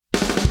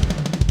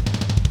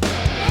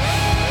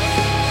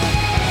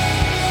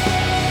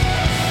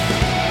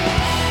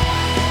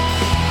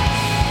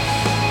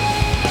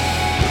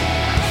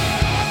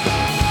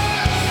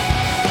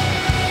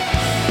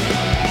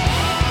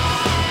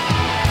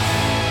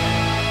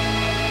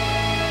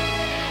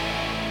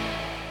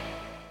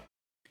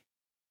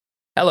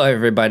Hello,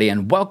 everybody,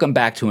 and welcome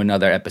back to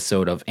another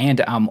episode of And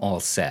I'm All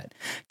Set.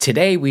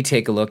 Today, we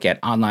take a look at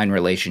online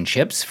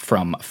relationships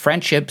from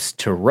friendships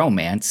to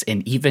romance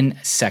and even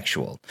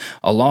sexual,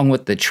 along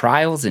with the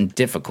trials and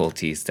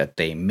difficulties that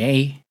they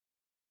may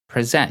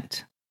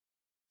present.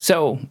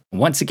 So,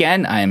 once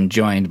again, I am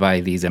joined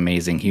by these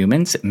amazing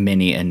humans,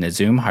 Minnie and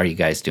Nazum. How are you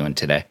guys doing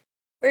today?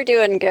 We're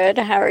doing good.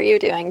 How are you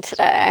doing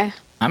today?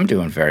 I'm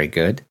doing very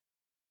good.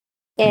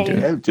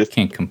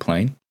 Can't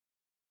complain.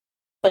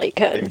 But you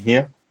could.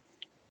 Here.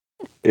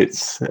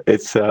 It's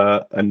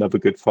another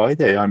good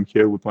Friday. I'm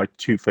here with my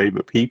two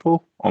favorite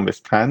people on this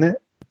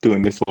planet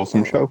doing this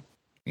awesome show.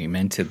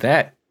 Amen to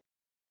that.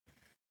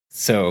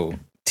 So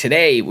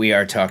today we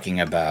are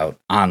talking about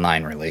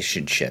online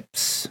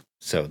relationships.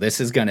 So this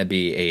is going to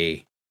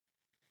be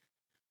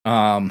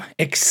a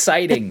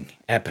exciting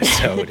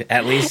episode,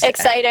 at least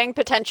exciting,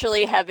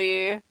 potentially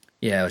heavy.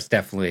 Yeah, it's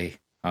definitely.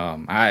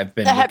 I've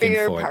been looking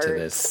forward to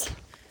this.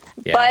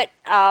 Yeah.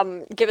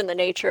 But given the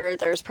nature,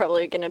 there's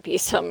probably going to be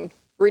some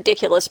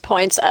ridiculous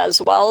points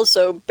as well,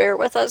 so bear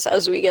with us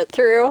as we get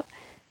through. Oh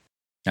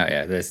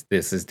yeah, this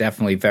is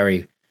definitely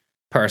very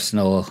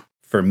personal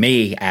for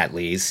me, at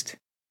least.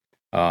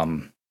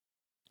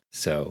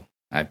 So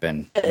I've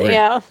been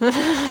so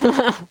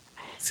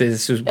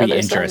this would be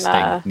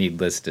interesting,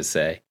 needless to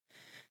say.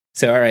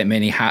 So all right,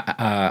 Minnie,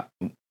 how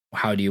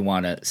do you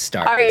want to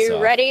start? Are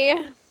you ready?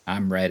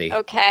 I'm ready.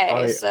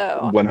 Okay,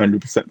 so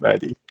 100%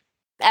 ready.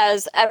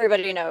 As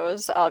everybody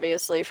knows,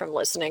 obviously from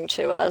listening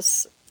to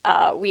us,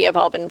 we have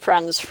all been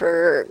friends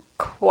for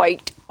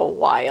quite a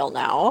while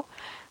now,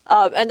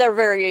 and they're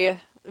very,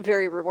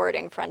 very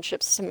rewarding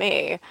friendships to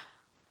me.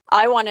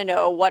 I want to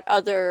know what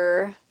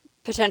other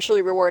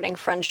potentially rewarding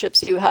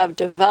friendships you have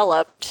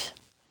developed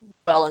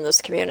well in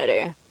this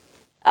community.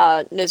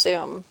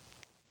 Nazum,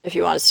 if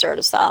you want to start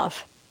us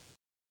off.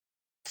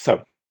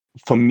 So,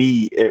 for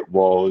me, it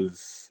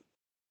was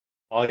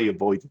I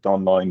avoided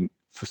online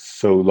for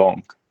so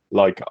long.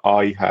 Like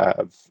I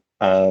have,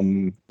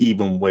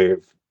 even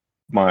with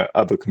my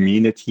other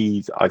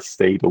communities, I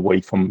stayed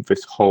away from the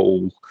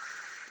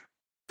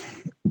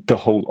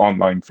whole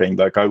online thing.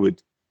 Like I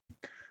would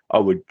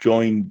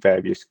join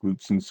various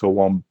groups and so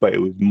on, but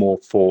it was more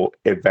for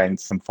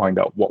events and find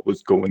out what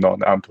was going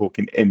on. I'm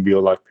talking in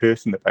real life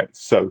person events.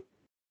 So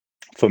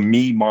for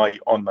me, my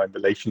online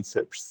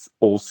relationships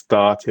all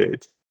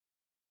started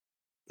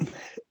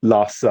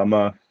last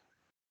summer.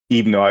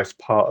 Even though I was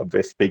part of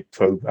this big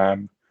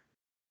program,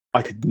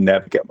 I could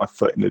never get my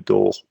foot in the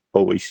door.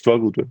 Always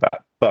struggled with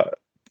that. But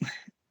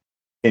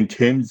in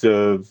terms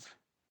of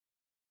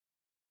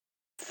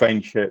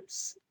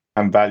friendships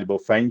and valuable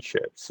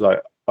friendships, like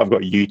I've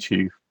got you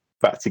two,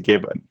 that's a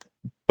given.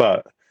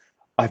 But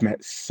I've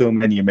met so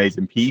many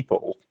amazing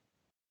people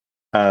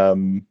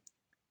from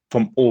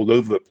all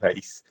over the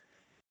place,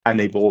 and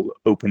they've all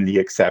openly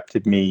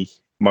accepted me,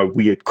 my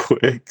weird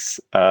quirks,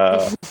 my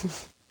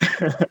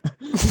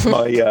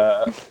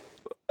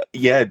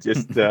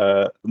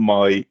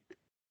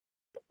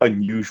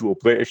unusual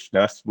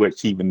Britishness,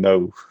 which even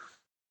though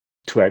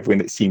to everyone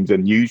it seems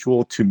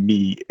unusual, to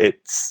me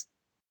it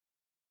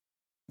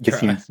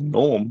seems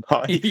norm.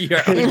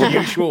 Your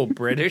unusual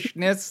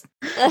Britishness?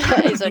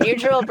 His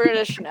unusual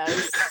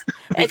Britishness.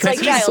 It's like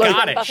Giles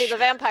from Buffy the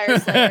Vampire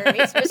Slayer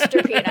meets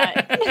Mr.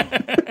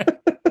 Peanut.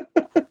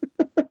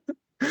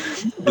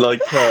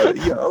 Like,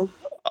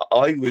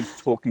 I was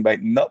talking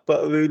about nut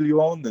butter earlier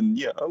on, and,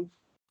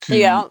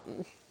 to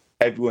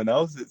everyone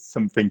else, it's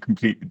something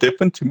completely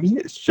different. To me,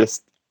 it's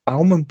just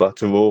almond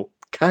butter or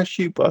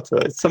cashew butter.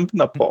 It's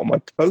something I put on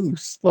my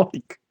toast.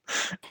 Like,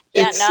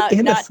 not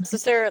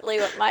necessarily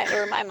what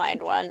my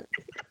mind went.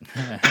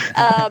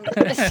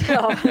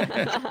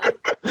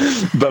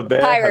 But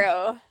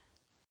Pyro,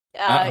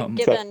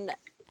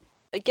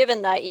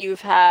 given that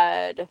you've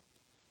had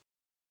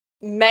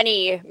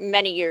many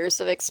years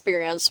of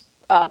experience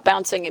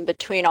bouncing in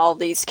between all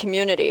these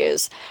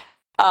communities,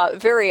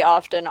 very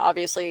often,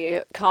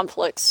 obviously,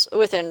 conflicts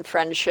within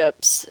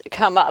friendships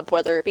come up,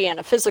 whether it be in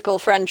a physical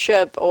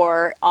friendship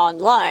or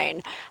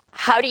online.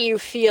 How do you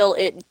feel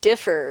it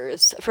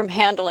differs from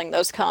handling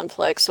those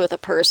conflicts with a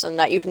person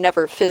that you've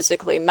never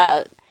physically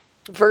met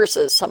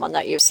versus someone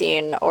that you've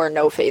seen or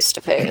know face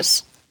to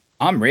face?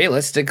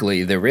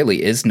 Realistically, there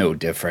really is no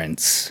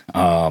difference.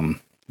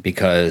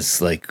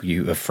 Because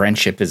a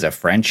friendship is a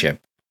friendship,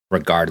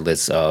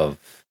 regardless of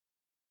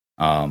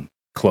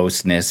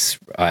closeness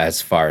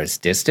as far as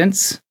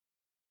distance.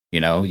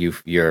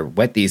 You're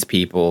with these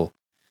people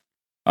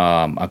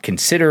a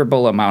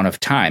considerable amount of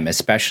time,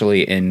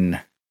 especially in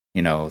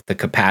the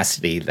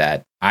capacity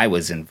that I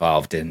was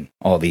involved in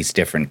all these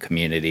different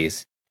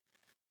communities.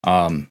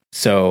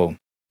 So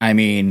I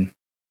mean,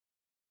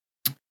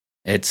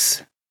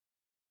 there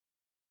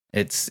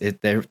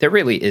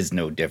really is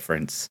no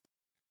difference.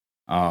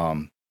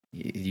 I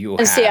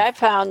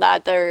found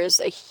that there's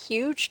a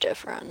huge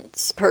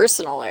difference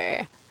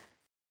personally,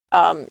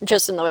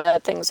 just in the way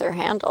that things are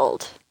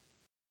handled.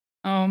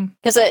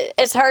 Because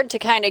it's hard to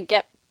kind of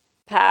get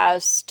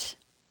past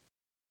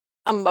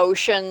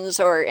emotions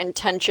or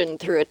intention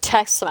through a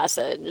text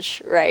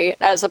message, right?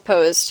 As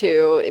opposed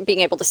to being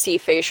able to see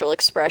facial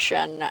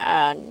expression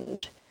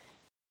and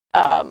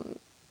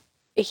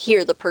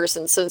hear the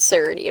person's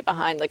sincerity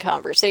behind the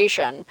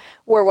conversation,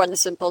 where one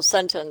simple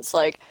sentence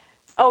like,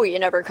 "Oh, you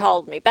never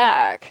called me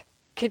back,"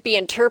 could be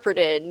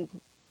interpreted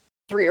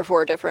 3 or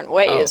 4 different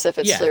ways if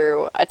it's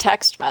through a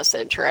text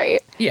message,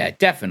 right? Yeah,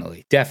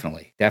 definitely.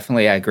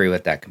 I agree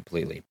with that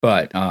completely.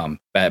 But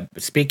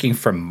speaking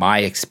from my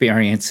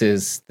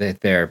experiences,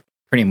 that they're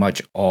pretty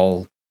much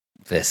all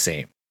the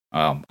same.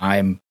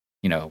 I'm,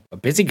 a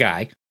busy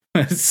guy,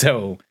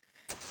 so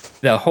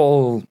the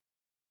whole,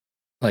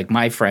 like,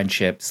 my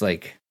friendships,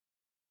 like,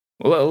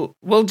 well,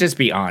 we'll just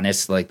be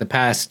honest. Like, the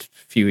past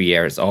few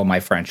years, all my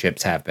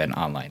friendships have been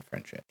online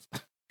friendships.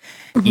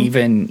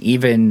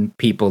 Even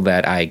people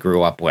that I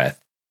grew up with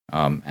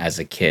as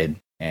a kid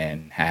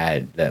and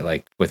had that,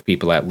 like, with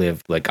people that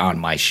lived like on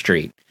my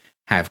street,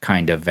 have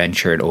kind of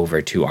ventured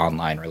over to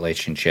online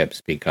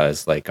relationships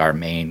because, like, our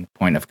main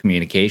point of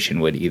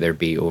communication would either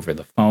be over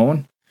the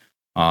phone,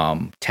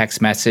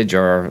 text message,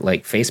 or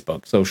like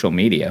Facebook, social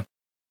media.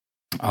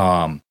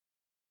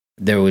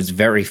 There was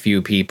very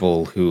few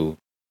people who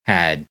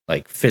had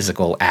like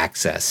physical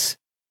access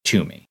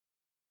to me,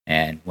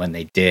 and when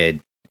they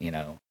did,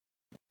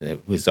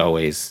 it was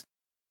always,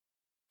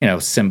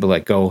 simple,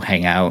 like, go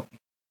hang out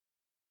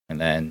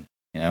and then,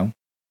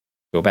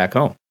 go back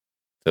home.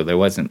 So there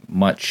wasn't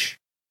much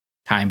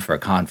time for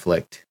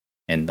conflict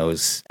in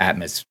those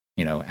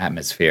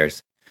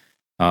atmospheres.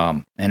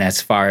 And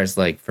as far as,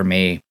 like, for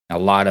me, a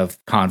lot of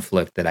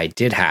conflict that I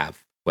did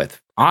have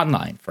with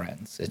online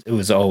friends, it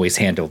was always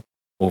handled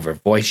over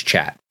voice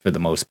chat for the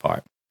most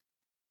part.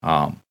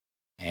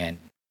 And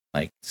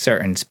like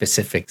certain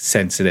specific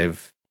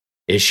sensitive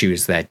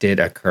issues that did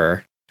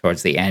occur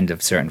towards the end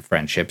of certain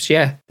friendships,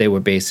 they were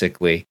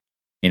basically,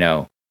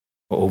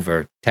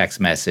 over text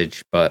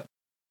message. But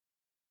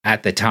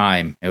at the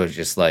time, it was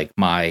just like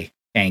my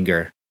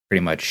anger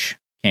pretty much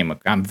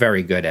I'm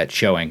very good at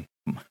showing,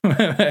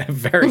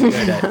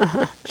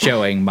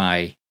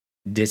 my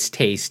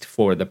distaste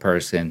for the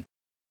person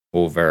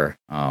over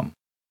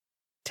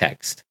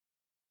text.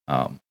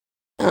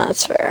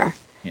 That's fair.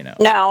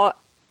 Now,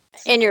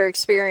 in your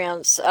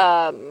experience,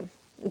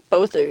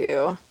 both of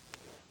you,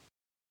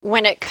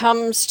 when it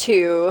comes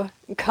to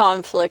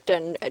conflict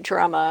and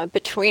drama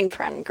between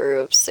friend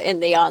groups in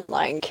the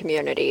online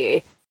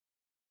community,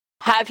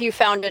 have you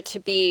found it to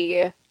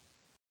be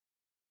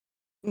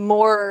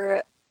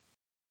more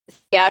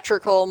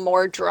theatrical,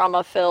 more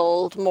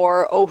drama-filled,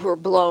 more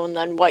overblown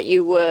than what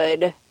you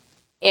would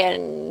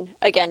in,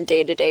 again,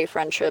 day-to-day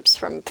friendships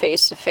from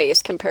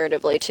face-to-face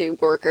comparatively to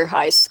work or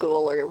high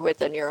school or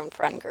within your own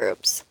friend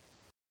groups?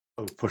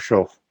 Oh, for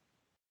sure.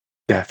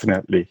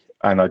 Definitely.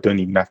 And I don't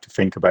even have to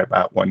think about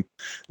that one.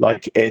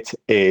 Like, it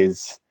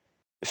is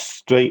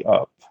straight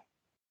up.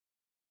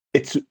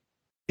 It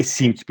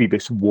seems to be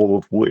this war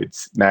of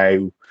words.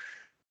 Now,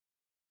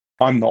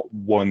 I'm not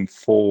one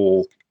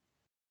for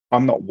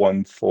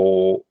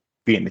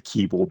being a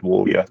keyboard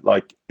warrior.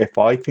 Like, if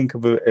I think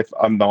of it,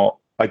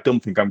 I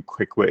don't think I'm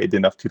quick-witted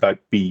enough to, like,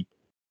 be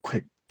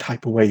quick,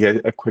 type away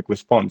a quick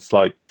response.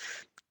 Like,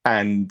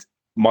 and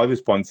my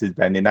response is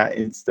then in that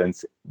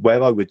instance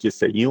where I would just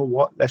say, you know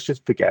what, let's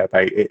just forget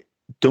about it.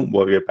 Don't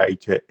worry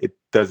about it. It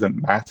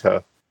doesn't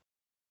matter.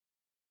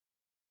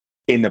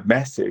 In a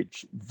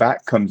message,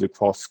 that comes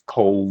across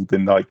cold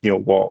and like, you know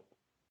what,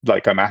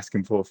 like I'm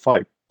asking for a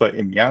fight. But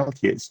in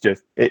reality,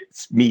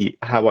 it's me,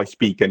 how I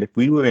speak. And if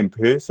we were in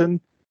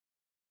person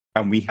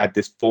and we had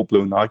this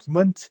full-blown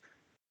argument,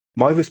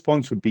 my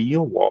response would be, you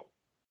know what,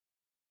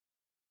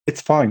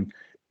 it's fine.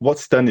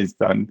 What's done is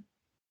done.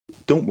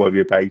 Don't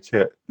worry about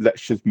it.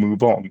 Let's just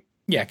move on.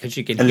 Yeah, because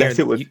you can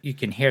you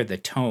can hear the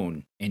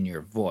tone in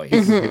your voice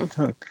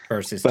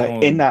versus but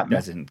tone in that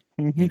doesn't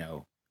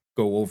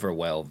go over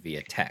well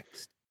via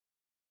text.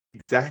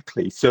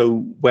 Exactly. So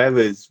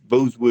whereas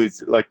those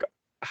words, like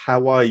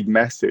how I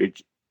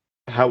message,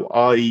 how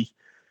I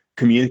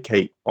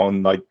communicate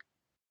on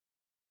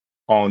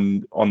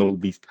all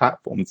these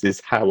platforms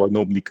is how I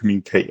normally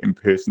communicate in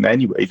person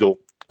anyways, or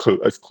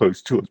as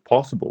close to as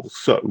possible.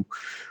 So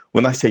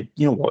when I say,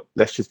 you know what,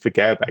 let's just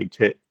forget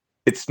about it,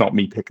 it's not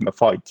me picking a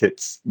fight.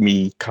 It's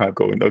me kind of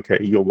going, okay,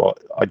 you know what,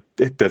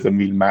 it doesn't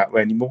really matter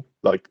anymore.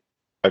 Like,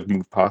 I've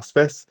moved past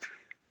this.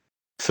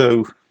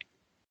 So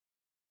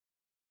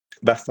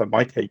that's like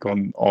my take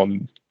on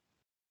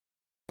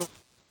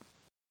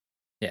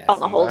the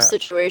whole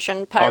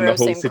situation. Pyro,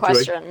 same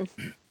question.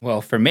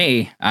 Well, for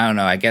me, I don't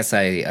know. I guess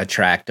I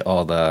attract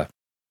all the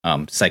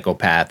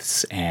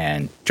psychopaths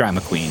and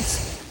drama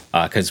queens.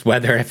 Because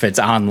whether if it's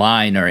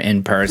online or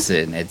in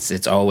person,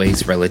 it's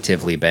always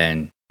relatively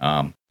been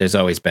there's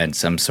always been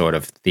some sort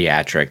of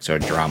theatrics or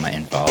drama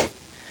involved,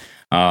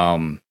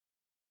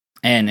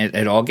 and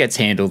it all gets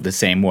handled the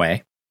same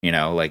way.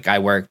 Like I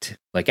worked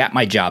like at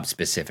my job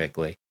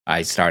specifically.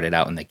 I started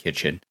out in the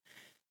kitchen,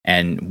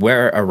 and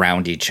we're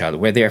around each other.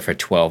 We're there for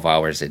 12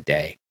 hours a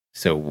day,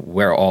 so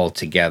we're all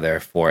together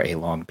for a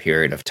long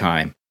period of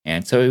time,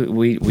 and so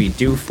we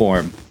do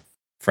form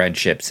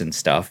friendships and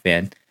stuff,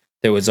 and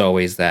there was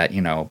always that,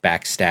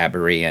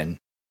 backstabbery, and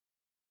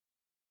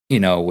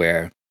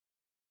where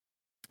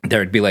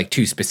there'd be like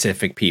two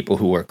specific people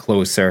who were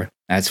closer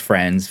as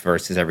friends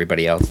versus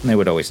everybody else, and they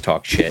would always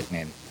talk shit,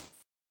 and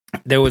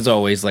there was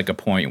always like a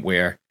point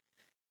where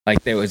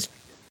like there was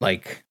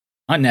like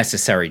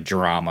unnecessary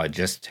drama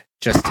just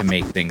to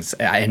make things,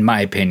 in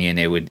my opinion,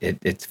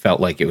 it felt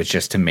like it was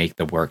just to make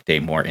the workday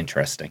more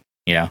interesting,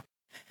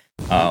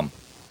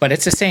 but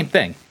it's the same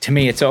thing to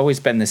me. It's always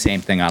been the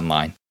same thing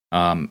online.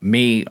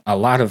 A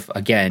lot of,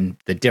 again,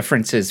 the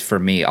differences for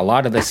me, a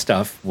lot of this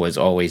stuff was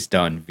always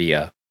done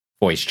via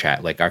voice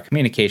chat. Like our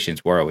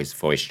communications were always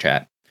voice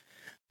chat.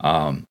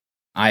 I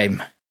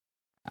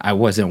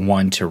wasn't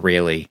one to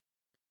really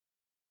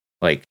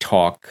like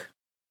talk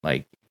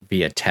like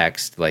via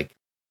text, like,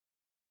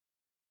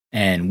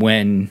 and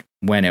when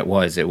it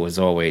was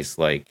always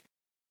like,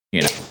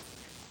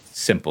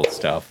 simple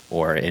stuff,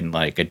 or in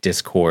like a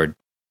Discord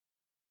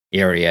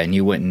area, and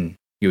you would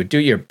do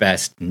your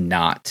best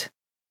not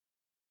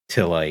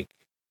to like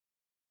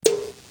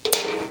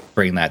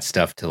bring that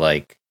stuff to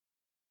like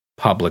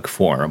public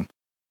forum.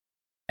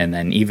 And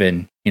then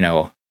even,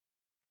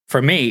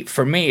 for me,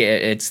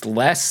 it's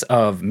less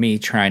of me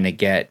trying to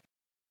get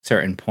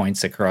certain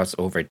points across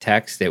over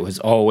text. It was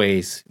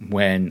always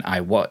when I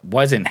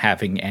wasn't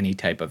having any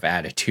type of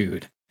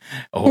attitude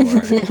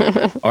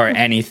or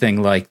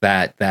anything like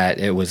that, that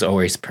it was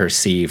always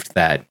perceived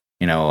that,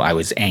 I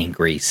was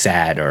angry,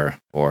 sad, or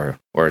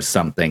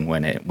something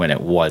when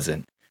it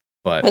wasn't.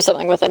 But or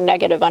something with a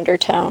negative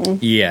undertone.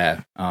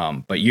 Yeah.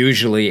 But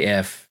usually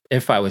if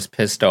I was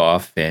pissed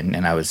off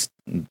and I was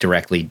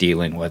directly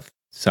dealing with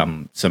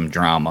some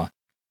drama,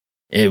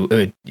 it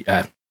would,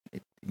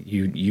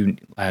 you,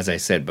 as I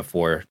said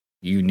before,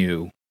 you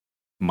knew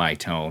my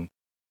tone,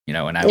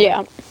 and I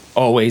would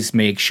always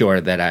make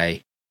sure that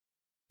I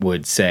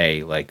would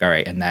say like, all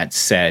right, and that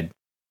said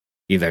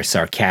either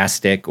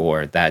sarcastic,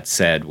 or that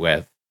said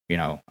with,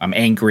 I'm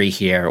angry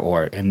here,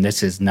 and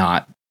this is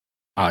not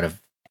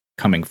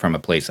coming from a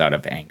place out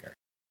of anger,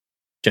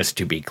 just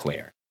to be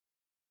clear.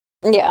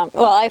 Yeah,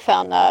 well, I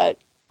found that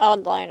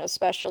online,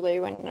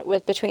 especially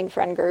between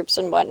friend groups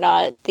and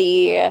whatnot,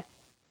 the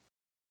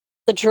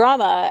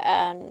drama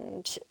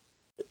and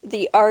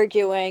the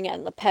arguing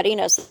and the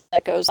pettiness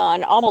that goes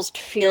on almost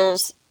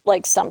feels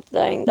like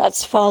something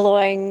that's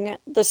following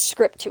the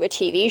script to a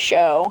TV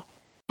show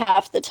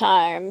half the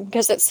time,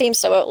 because it seems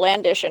so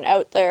outlandish and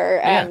out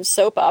there and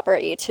soap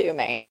opera-y to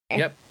me.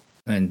 Yep.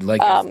 And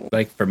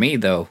like for me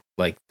though,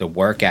 like the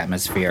work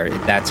atmosphere,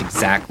 that's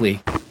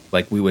exactly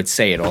like we would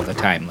say it all the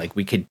time. Like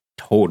we could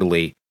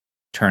totally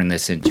turn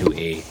this into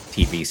a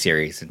TV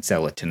series and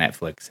sell it to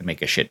Netflix and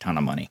make a shit ton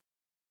of money.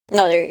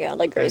 No, there you go,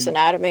 like Grey's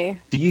Anatomy.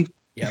 Do you?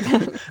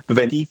 Yeah. But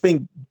then do you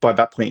think by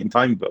that point in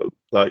time though,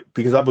 like,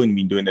 because I've only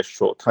been doing this a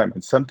short time,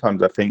 and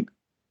sometimes I think,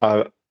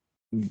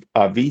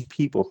 are these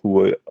people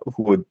who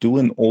are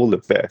doing all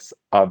of this,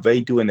 are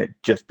they doing it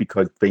just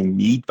because they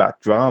need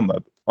that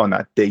drama on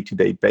that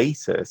day-to-day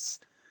basis?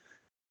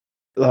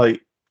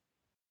 Like,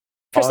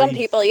 for some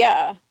people,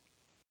 yeah.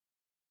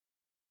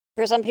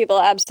 For some people,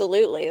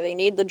 absolutely. They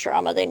need the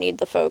drama, they need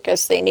the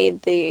focus, they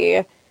need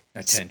the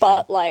attention,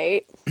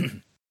 spotlight.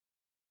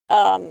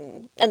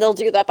 And they'll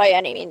do that by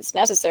any means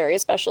necessary,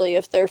 especially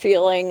if they're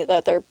feeling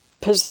that their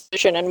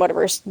position in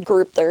whatever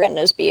group they're in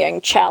is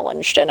being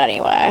challenged in any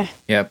way.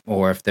 Yep,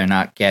 or if they're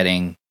not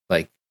getting,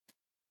 like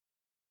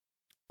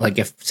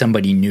if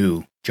somebody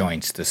new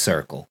joins the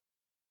circle,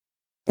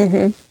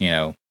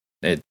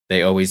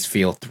 they always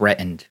feel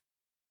threatened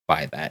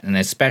by that, and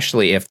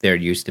especially if they're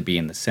used to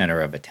being the center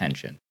of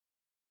attention.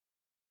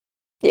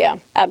 Yeah,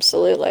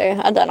 absolutely.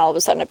 And then all of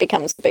a sudden it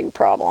becomes a big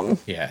problem.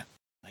 Yeah.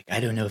 Like,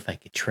 I don't know if I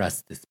could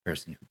trust this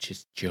person who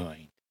just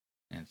joined.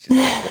 And it's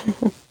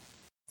just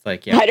it's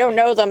like, yeah. I don't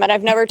know them, and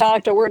I've never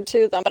talked a word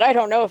to them, but I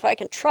don't know if I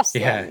can trust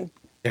them.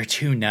 They're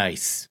too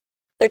nice.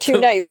 They're too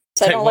nice.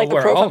 I don't like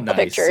the profile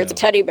picture. So. It's a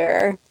teddy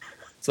bear.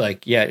 It's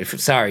like,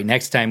 sorry,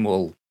 next time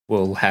we'll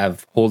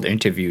hold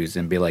interviews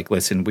and be like,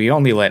 listen, we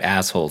only let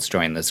assholes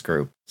join this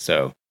group.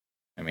 So,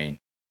 I mean,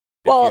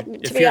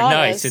 if you're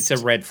honest, nice, it's a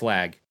red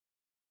flag.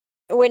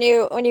 When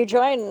you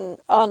join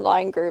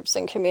online groups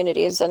and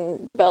communities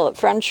and develop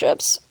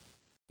friendships,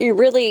 you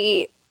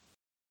really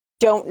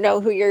don't know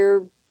who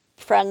you're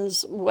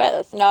friends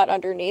with, not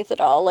underneath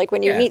it all. Like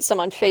when you meet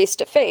someone face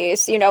to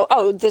face,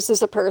 oh, this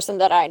is a person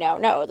that I now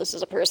know. This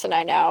is a person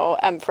I now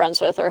am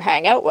friends with or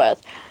hang out with.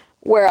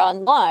 Where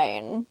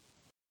online,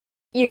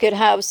 you could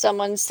have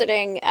someone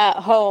sitting at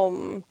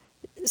home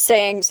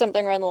saying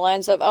something around the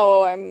lines of,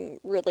 oh, I'm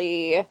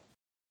really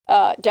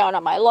down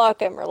on my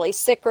luck. I'm really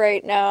sick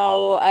right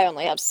now. I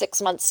only have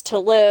 6 months to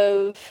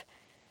live.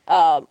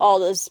 All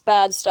this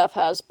bad stuff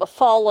has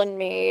befallen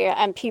me,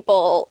 and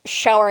people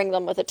showering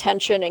them with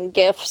attention and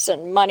gifts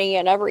and money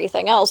and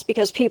everything else,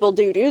 because people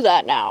do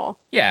that now.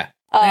 Yeah.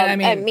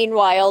 And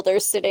meanwhile, they're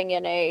sitting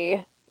in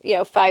a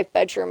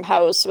 5-bedroom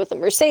house with a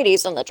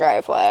Mercedes in the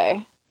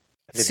driveway.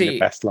 Living the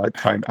best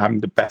lifetime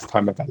and the best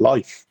time of their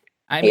life.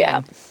 I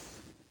mean,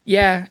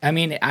 Yeah, I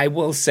mean, I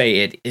will say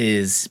it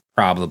is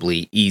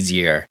probably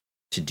easier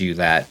to do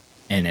that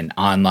in an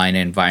online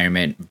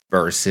environment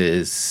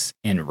versus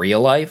in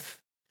real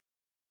life.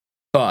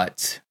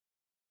 But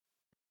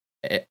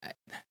it,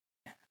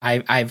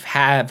 I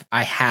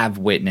have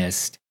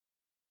witnessed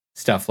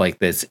stuff like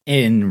this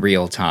in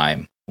real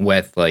time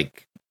with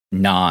like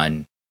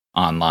non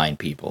online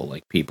people,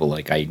 like people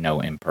like I know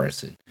in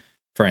person.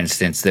 For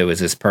instance, there was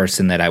this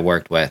person that I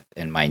worked with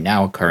in my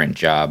now current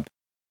job,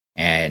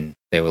 and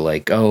they were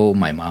like, "Oh,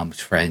 my mom's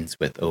friends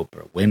with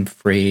Oprah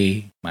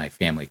Winfrey. My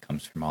family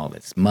comes from all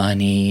this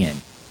money,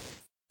 and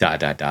da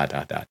da da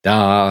da da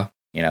da."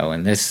 You know,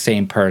 and this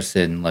same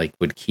person like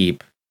would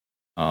keep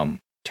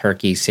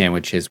turkey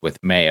sandwiches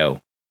with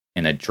mayo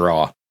in a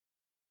drawer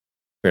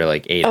for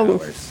like 8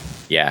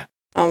 hours. Yeah,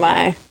 Oh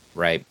my.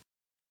 right.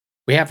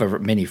 We have a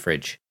mini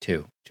fridge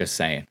too. Just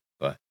saying,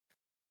 but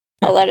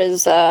Well, that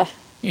is so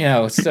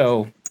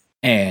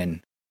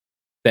and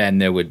then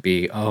there would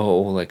be, oh,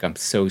 like I'm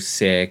so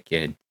sick.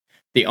 And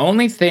the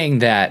only thing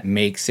that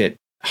makes it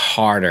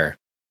harder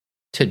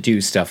to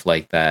do stuff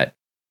like that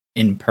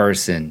in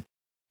person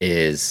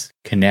is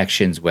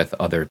connections with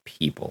other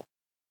people.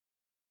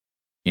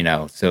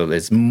 So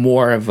there's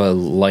more of a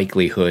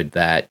likelihood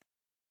that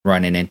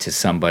running into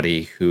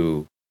somebody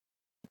who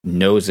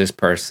knows this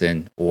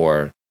person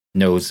or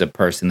knows the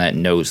person that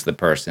knows the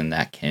person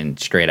that can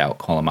straight out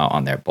call them out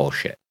on their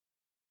bullshit.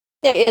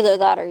 yeah, either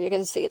that or you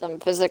can see them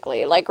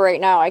physically. Like right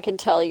now, I can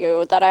tell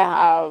you that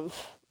I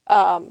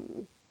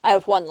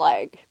have one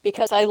leg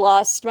because I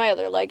lost my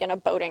other leg in a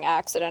boating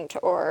accident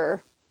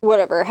or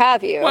whatever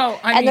have you. Well,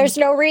 I and mean, there's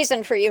no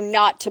reason for you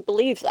not to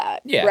believe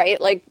that, Yeah. right?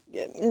 Like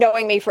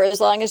knowing me for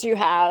as long as you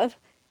have,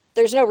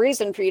 there's no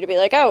reason for you to be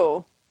like,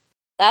 oh,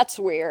 that's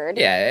weird.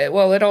 yeah,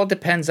 well, it all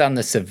depends on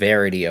the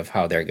severity of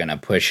how they're going to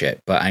push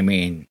it. But I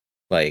mean,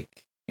 like,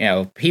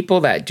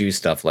 people that do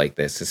stuff like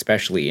this,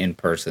 especially in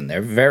person,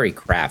 they're very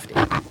crafty.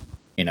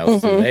 So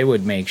they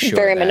would make sure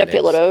Very that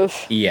manipulative.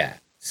 Yeah.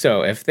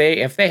 So if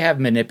they have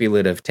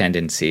manipulative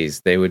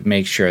tendencies, they would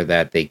make sure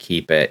that they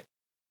keep it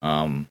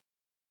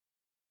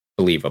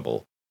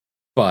believable.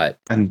 But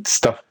And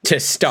stuff to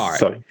start.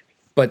 Sorry.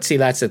 But see,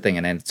 that's the thing,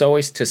 and it's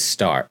always to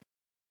start,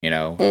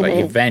 but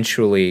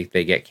eventually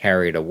they get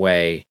carried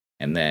away,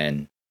 and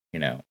then,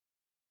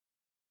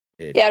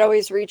 it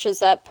always reaches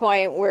that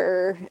point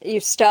where you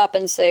stop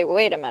and say,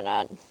 wait a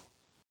minute.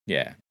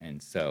 Yeah,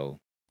 and so...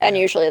 And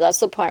usually that's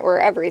the point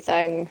where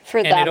everything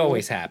for them... And it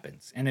always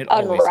happens. And it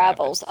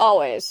unravels.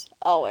 Always.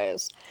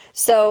 Always.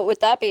 So with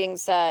that being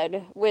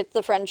said, with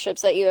the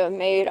friendships that you have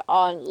made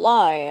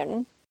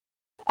online,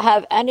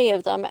 have any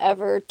of them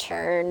ever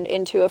turned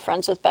into a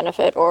friends with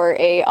benefit or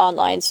a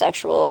online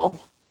sexual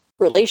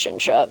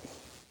relationship?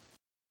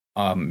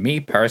 Me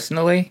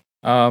personally,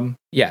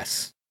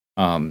 yes.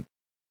 I'm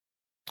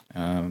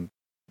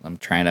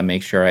trying to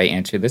make sure I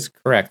answer this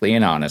correctly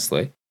and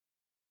honestly.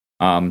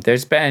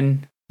 There's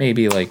been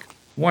maybe like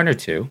one or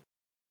two,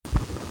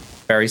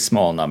 very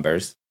small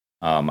numbers.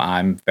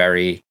 I'm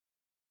very,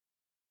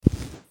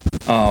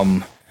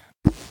 I'm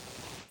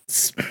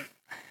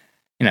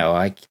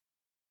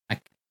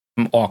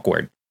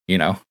awkward,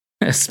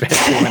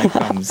 especially when it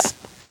comes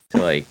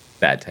to like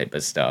that type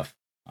of stuff.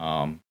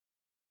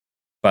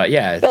 But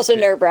yeah, it's also a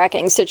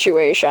nerve-wracking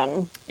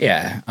situation.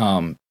 Yeah.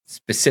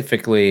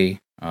 Specifically,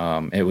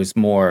 it was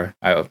more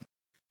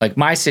like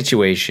my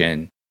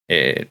situation.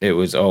 It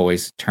was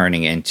always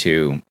turning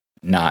into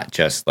not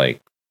just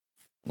like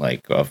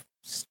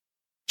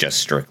just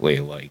strictly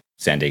like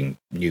sending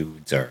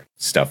nudes or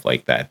stuff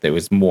like that. There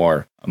was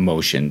more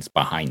emotions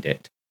behind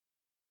it.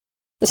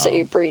 So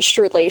you breached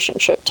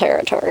relationship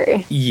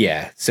territory.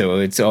 Yeah. So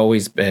it's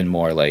always been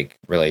more like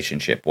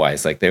relationship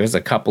wise. Like there was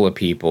a couple of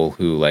people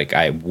who like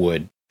I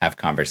would have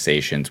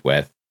conversations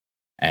with,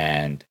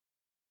 and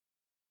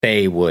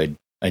they would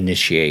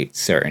initiate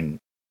certain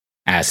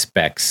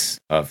aspects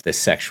of the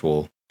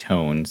sexual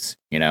tones,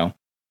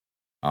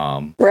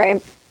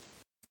 right.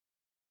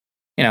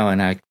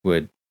 And I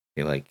would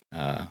be like,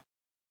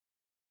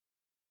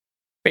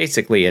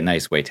 basically a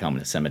nice way to tell them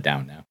to simmer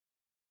down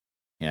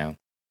now,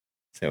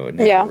 so it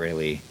never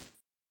really,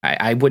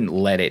 I wouldn't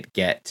let it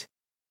get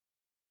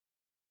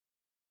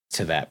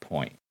to that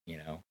point,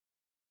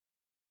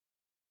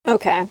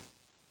 Okay.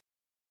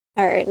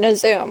 All right,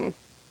 Nazum.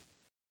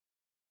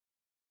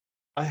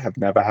 I have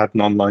never had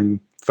an online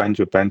friends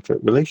with benefit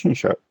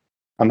relationship,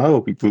 and I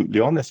will be brutally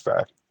honest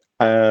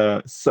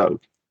there. So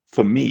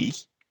for me,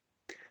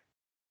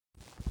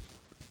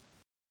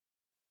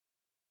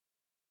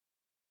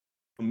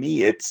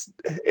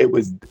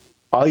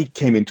 I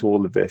came into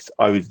all of this,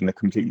 I was in a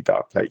completely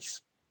dark place,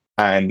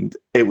 and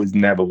it was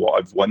never what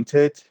I've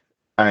wanted,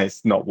 and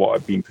it's not what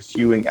I've been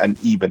pursuing.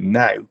 And even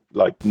now,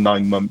 like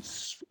 9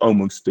 months,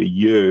 almost a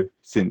year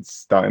since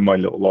starting my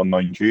little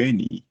online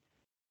journey,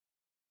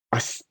 I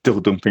still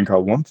don't think I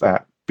want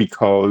that,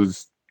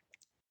 because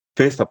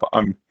first up,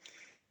 I'm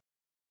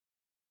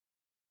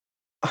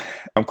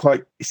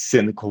quite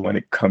cynical when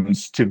it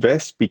comes to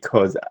this,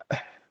 because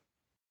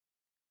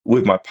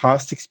with my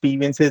past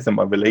experiences and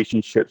my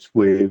relationships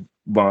with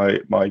my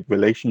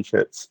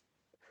relationships,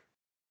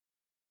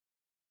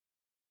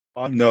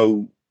 I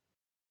know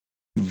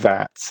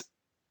that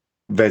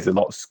there's a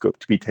lot of scope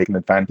to be taken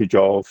advantage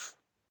of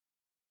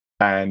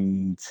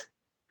and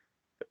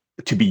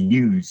to be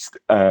used.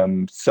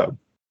 I'm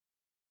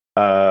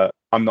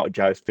not a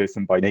jealous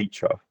person by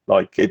nature.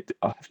 Like it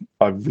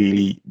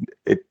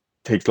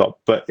takes a lot.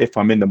 But if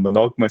I'm in a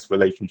monogamous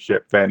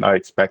relationship, then I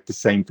expect the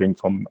same thing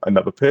from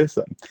another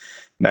person.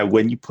 Now,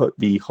 when you put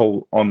the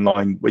whole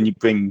online, when you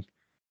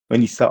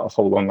start a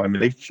whole online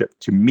relationship,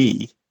 to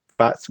me,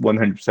 that's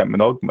 100%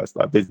 monogamous.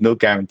 Like, there's no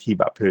guarantee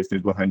that person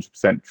is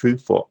 100%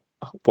 truthful.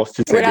 What's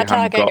to say We're not they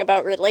haven't talking got?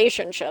 about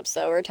relationships,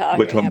 though. We're We're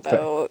talking talking,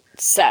 about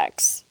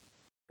sex.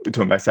 we're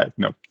talking about sex.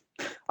 No,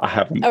 I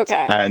haven't.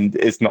 Okay. And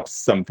it's not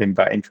something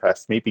that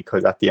interests me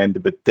because at the end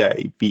of the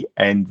day, the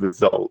end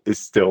result is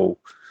still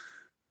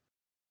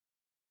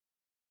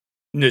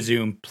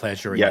Nazoom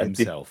pleasuring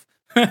himself.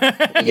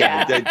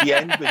 Yeah. The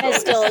end result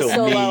It's still a is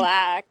solo me.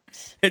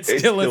 act. It's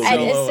still a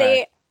solo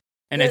act.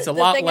 And it's a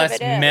lot less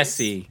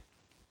messy.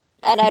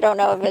 And I don't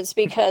know if it's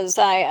because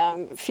I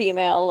am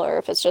female or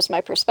if it's just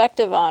my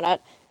perspective on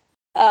it.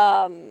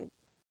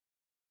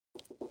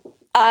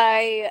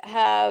 I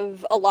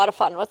have a lot of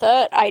fun with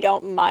it. I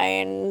don't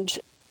mind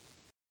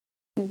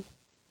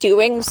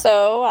doing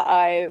so.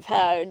 I've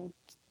had,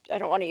 I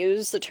don't want to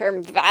use the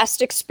term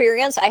vast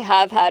experience. I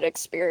have had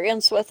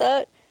experience with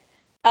it.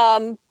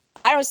 I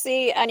don't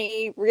see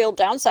any real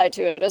downside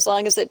to it as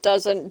long as it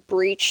doesn't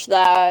breach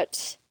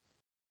that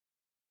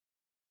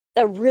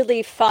a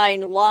really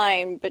fine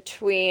line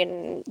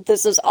between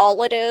this is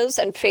all it is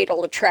and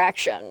fatal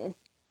attraction.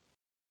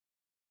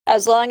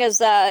 As long as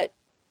that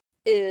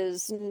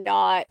is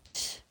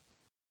not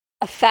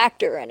a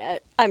factor in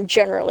it, I'm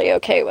generally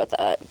okay with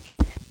it.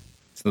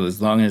 So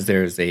as long as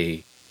there's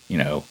a,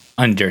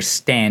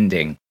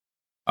 understanding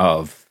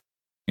of,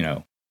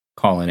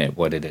 calling it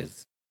what it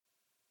is.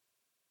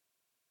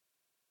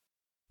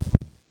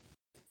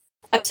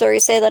 I'm sorry,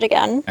 say that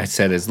again. I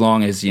said as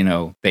long as,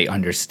 they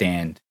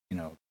understand,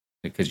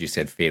 because you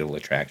said fatal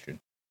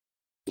attraction.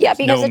 Yeah,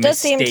 because it does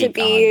seem to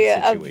be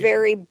a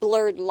very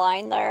blurred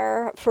line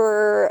there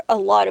for a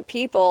lot of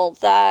people,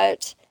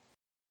 that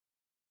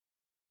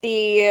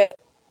the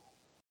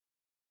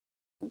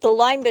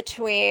line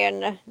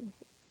between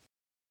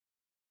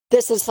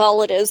this is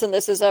all it is and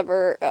this is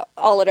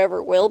all it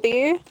ever will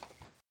be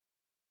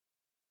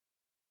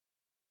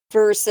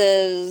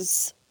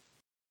versus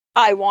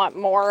I want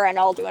more and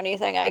I'll do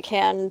anything I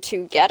can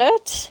to get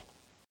it.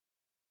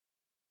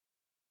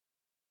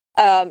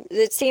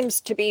 It seems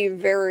to be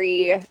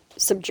very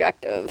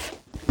subjective.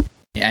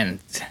 Yeah, and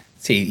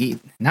see,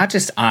 not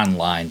just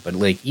online, but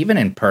like even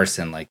in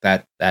person, like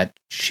that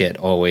shit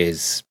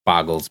always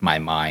boggles my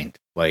mind.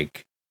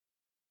 Like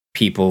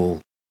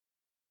people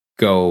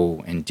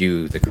go and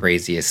do the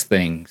craziest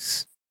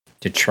things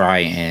to try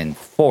and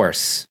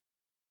force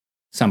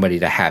somebody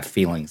to have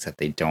feelings that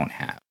they don't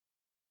have.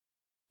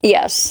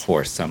 Yes.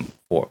 For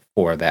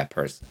that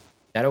person.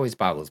 That always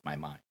boggles my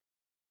mind.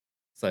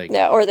 It's like,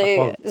 yeah,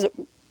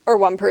 or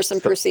one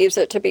person perceives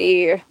it to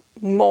be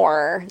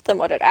more than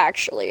what it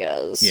actually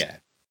is. Yeah.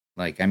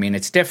 Like, I mean,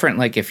 it's different.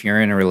 Like if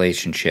you're in a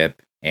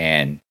relationship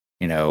and,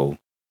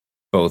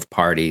 both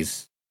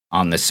parties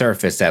on the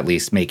surface at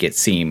least make it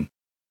seem,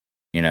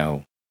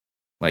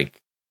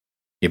 like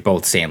you're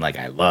both saying like,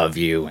 I love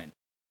you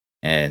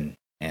and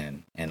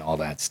all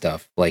that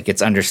stuff. Like,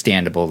 it's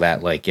understandable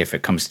that like, if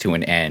it comes to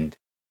an end,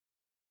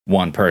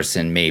 one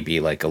person may be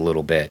like a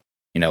little bit,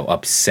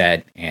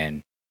 upset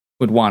and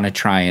would want to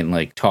try and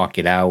like talk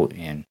it out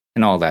and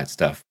all that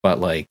stuff. But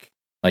like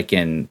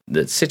in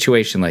the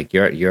situation like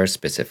you're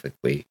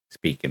specifically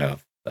speaking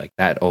of, like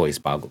that always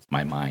boggles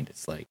my mind.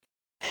 It's like,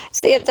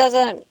 see, it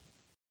doesn't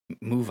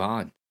move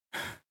on.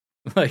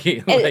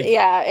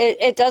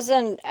 It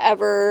doesn't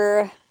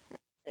ever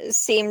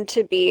seem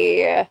to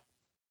be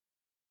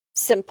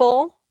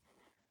simple.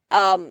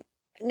 Now,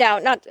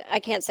 I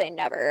can't say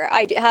never.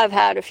 I have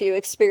had a few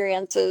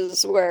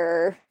experiences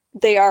where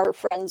they are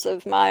friends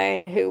of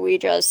mine who we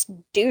just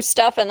do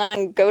stuff and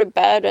then go to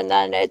bed, and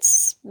then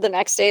it's the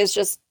next day is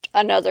just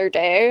another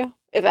day.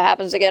 If it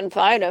happens again,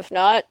 fine. If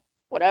not,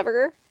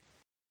 whatever.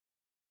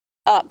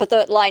 But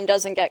the line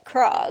doesn't get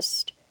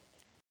crossed,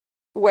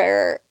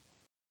 where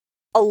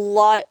a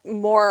lot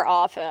more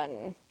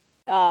often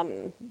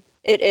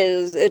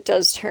it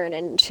does turn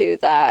into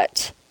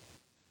that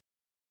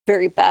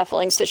very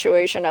baffling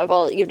situation of,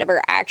 well, you've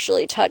never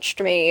actually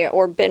touched me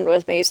or been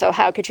with me, so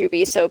how could you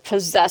be so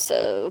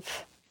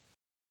possessive?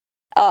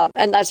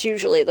 And that's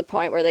usually the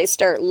point where they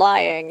start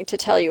lying to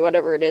tell you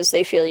whatever it is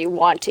they feel you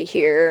want to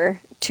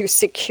hear to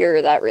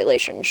secure that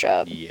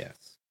relationship.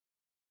 Yes.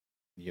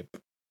 Yep.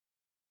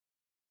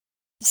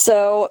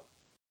 So,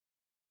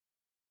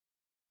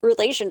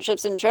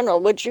 relationships in general,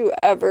 would you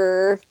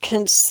ever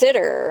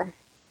consider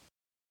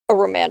a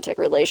romantic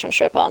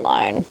relationship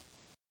online?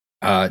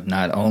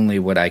 Not only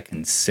would I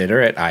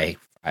consider it,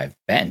 I've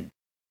been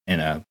in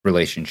a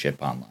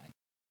relationship online.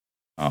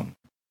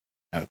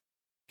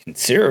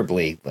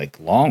 considerably like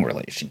long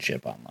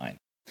relationship online.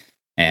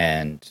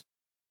 And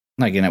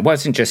like, and it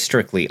wasn't just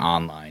strictly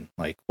online.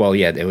 Like, well,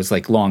 yeah, it was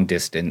like long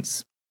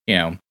distance, you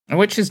know,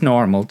 which is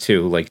normal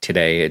too. Like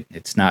today,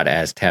 it's not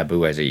as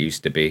taboo as it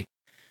used to be.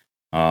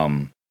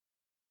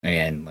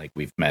 And like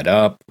we've met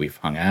up, we've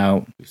hung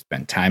out, we've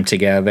spent time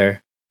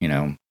together, you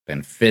know,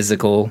 been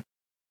physical,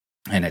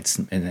 and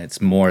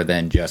it's more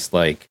than just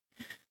like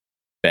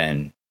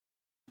been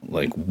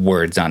like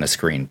words on a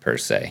screen per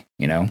se,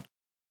 you know.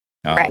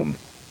 Right.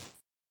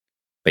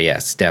 But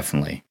yes,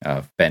 definitely,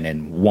 been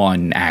in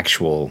one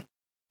actual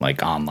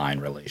like online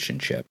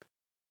relationship,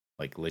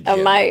 like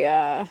legit.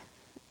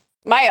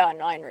 My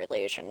online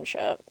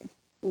relationship,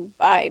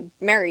 I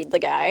married the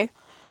guy.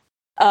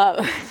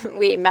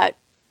 We met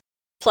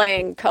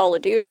playing Call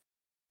of Duty,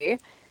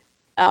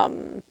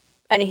 and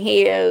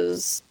he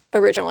is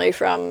originally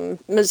from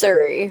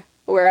Missouri,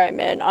 where I'm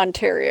in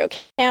Ontario,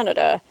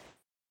 Canada,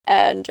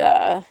 and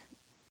that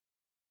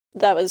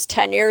was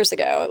 10 years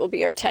ago. It will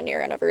be our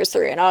 10-year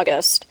anniversary in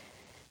August,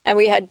 and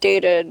we had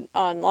dated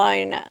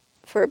online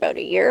for about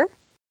a year.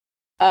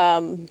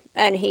 And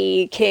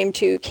he came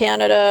to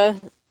Canada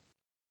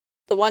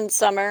the one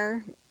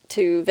summer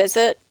to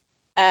visit,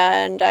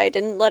 and I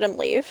didn't let him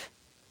leave,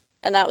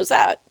 and that was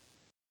that.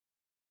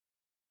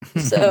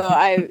 So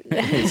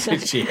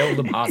She held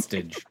him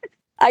hostage.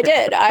 I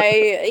did.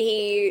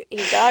 He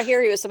got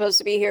here. He was supposed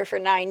to be here for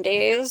 9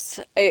 days.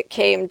 It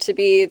came to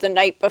be the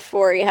night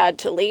before he had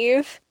to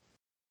leave.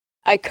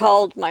 I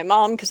called my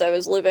mom because I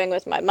was living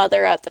with my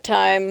mother at the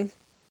time,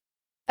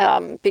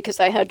 because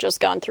I had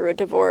just gone through a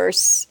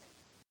divorce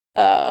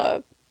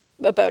about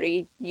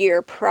a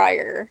year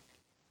prior.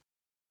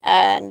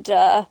 And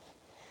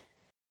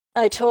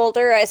I told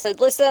her, I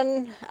said,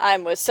 listen,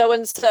 I'm with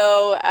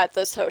so-and-so at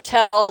this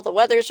hotel. The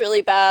weather's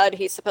really bad.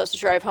 He's supposed to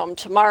drive home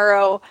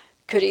tomorrow.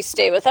 Could he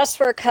stay with us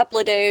for a couple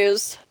of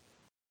days?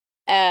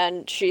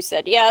 And she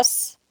said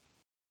yes.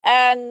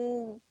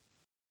 And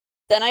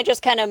then I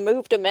just kind of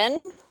moved him in.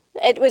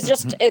 It was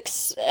just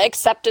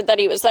accepted that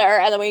he was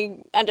there. And then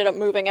we ended up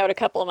moving out a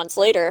couple of months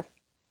later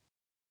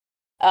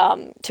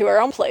to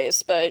our own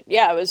place. But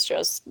yeah,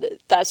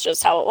 that's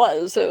just how it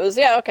was. It was,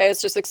 yeah, okay,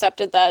 it's just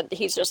accepted that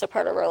he's just a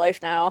part of our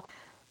life now.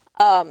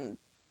 And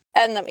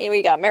then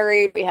we got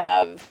married. We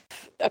have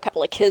a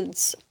couple of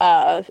kids.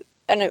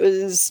 And it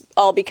was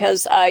all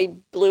because I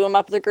blew him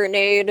up with a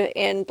grenade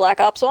in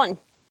Black Ops 1.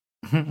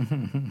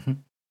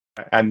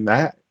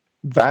 And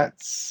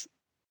that's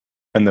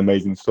an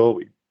amazing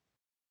story.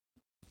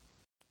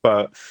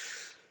 But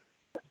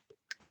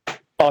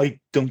I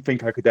don't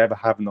think I could ever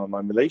have an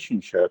online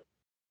relationship.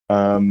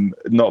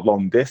 Not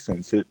long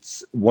distance.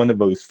 It's one of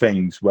those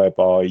things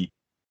whereby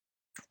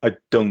I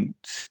don't,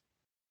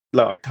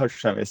 like I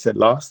touched on it, I said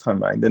last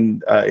time, right?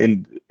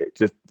 And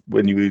just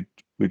when you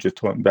were just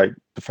talking about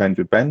the friends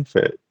with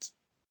benefits,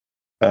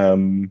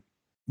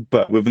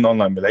 but with an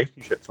online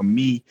relationship, for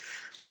me,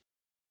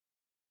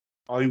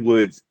 I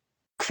would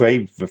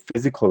crave the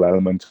physical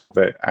element of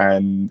it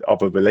and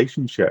of a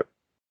relationship,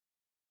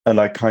 and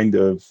I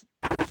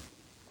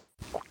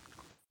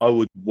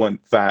would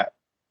want that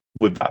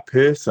with that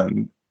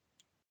person.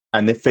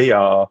 And if they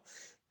are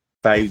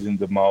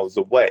thousands of miles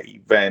away,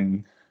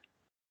 then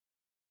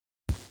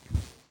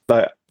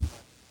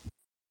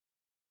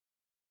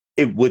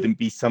it wouldn't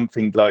be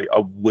something like I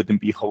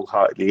wouldn't be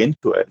wholeheartedly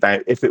into it. Now,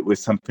 if it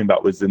was something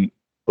that was an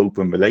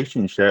open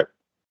relationship,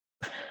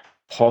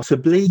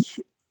 possibly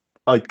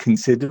I'd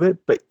consider it.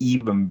 But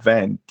even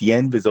then, the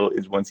end result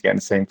is once again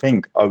the same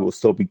thing. I will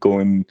still be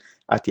going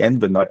at the end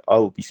of the night. I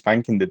will be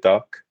spanking the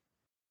duck.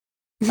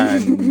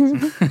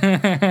 And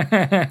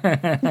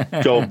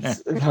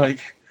jobs like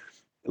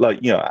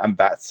and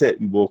that's it,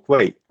 and walk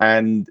away.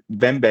 And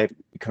then there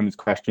becomes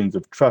questions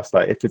of trust.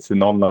 Like if it's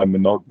an online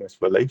monogamous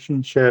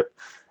relationship,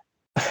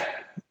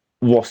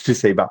 what's to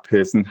say that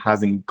person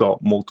hasn't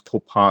got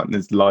multiple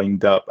partners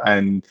lined up?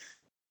 And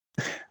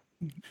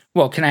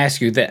well, can I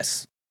ask you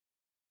this?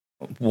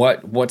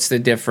 What's the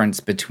difference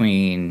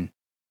between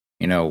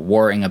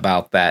worrying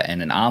about that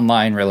in an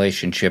online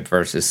relationship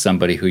versus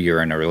somebody who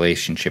you're in a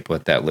relationship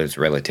with that lives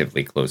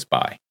relatively close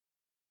by?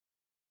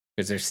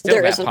 Because there's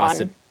still is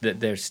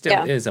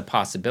a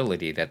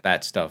possibility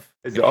that stuff.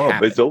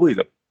 There's always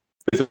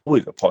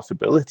a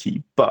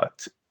possibility,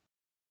 but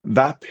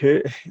that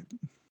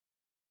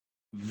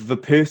the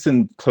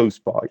person close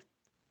by,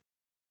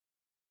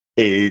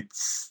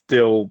 it's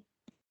still,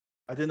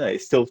 I don't know.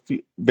 It's still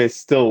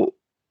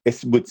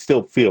it would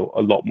still feel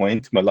a lot more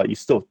intimate. Like you're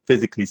still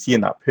physically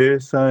seeing that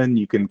person.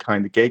 You can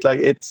kind of gauge. Like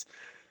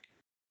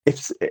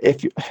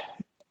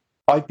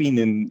I've been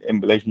in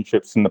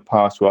relationships in the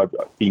past where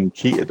I've been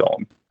cheated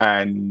on,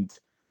 and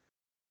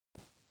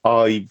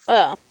I've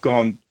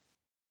gone.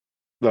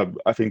 Like,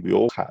 I think we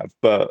all have,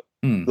 but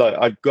like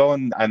I've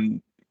gone,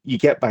 and you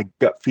get that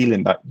gut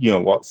feeling that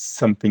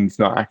something's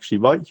not actually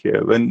right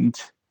here, and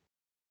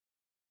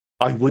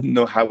I wouldn't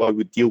know how I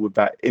would deal with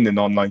that in an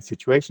online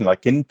situation.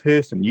 Like in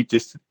person, you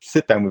just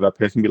sit down with that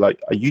person and be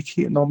like, are you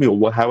cheating on me?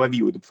 Or however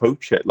you would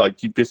approach it.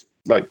 Like you just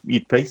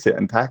you'd face it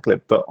and tackle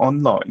it. But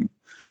online,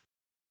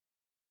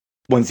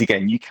 once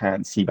again, you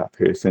can't see that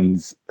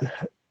person's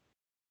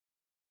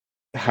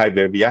how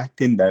they're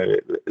reacting though.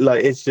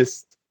 Like it's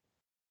just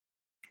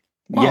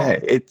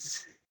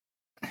it's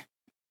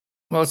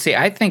well, see,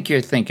 I think you're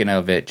thinking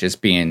of it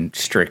just being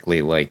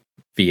strictly like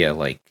via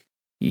like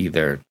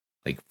either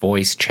like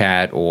voice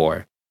chat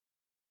or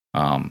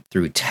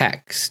through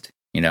text.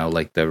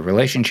 Like the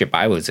relationship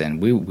I was in,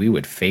 we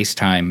would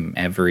FaceTime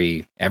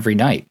every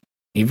night.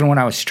 Even when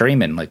I was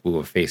streaming, like we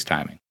were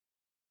FaceTiming.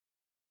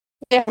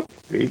 Yeah.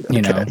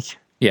 okay.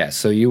 Yeah,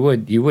 so you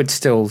would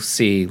still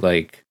see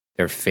like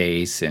their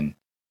face and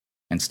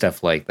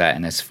stuff like that.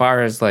 And as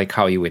far as like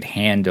how you would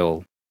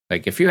handle,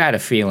 like if you had a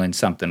feeling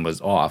something was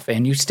off,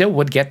 and you still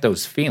would get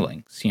those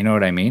feelings, you know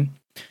what I mean?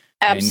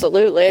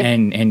 Absolutely.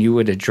 And you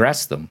would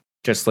address them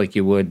just like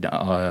you would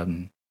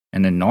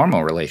in a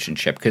normal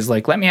relationship. Because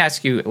like let me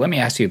ask you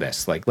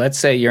this. Like let's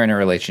say you're in a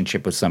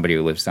relationship with somebody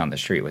who lives down the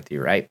street with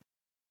you, right?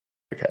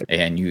 Okay.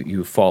 And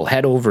you fall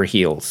head over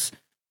heels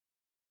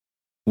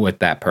with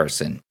that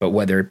person, but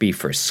whether it be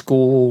for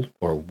school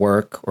or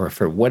work or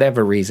for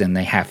whatever reason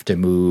they have to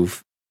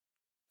move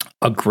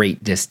a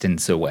great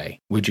distance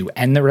away, would you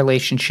end the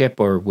relationship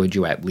or would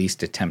you at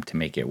least attempt to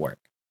make it work?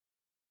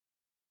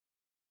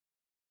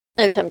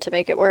 Attempt to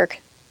make it work.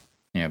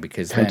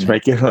 Because Attempt then, to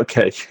make it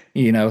okay.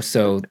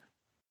 so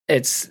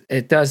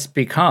it does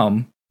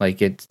become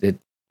like it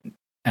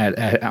at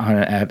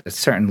a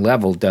certain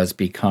level does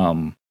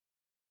become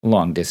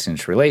long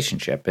distance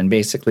relationship. And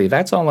basically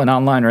that's all an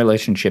online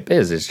relationship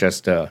is. It's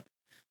just a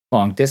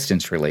long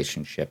distance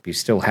relationship. You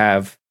still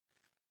have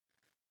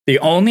the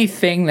only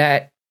thing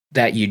that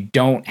you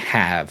don't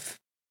have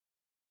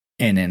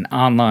in an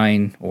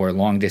online or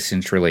long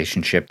distance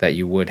relationship that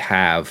you would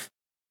have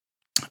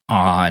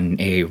on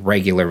a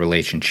regular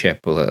relationship,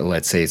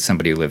 let's say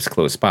somebody who lives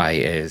close by,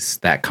 is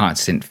that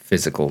constant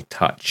physical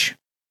touch.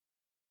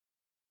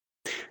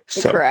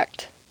 So,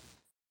 correct.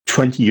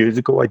 20 years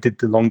ago, I did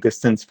the long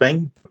distance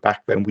thing.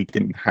 Back then, we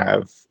didn't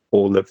have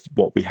all of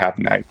what we have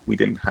now. We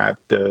didn't have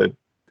the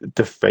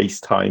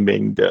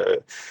FaceTiming,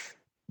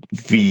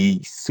 the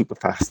super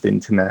fast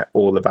internet,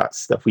 all of that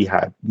stuff. We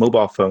had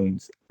mobile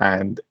phones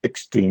and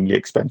extremely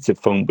expensive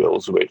phone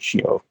bills, which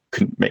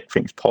couldn't make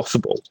things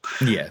possible.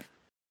 Yeah,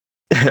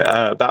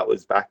 that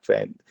was back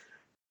then.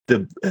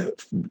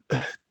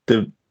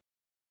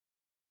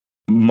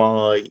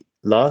 My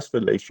last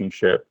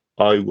relationship,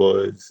 I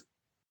was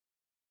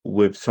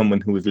with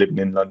someone who was living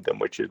in London,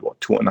 which is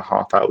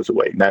 2.5 hours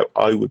away. Now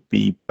I would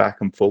be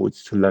back and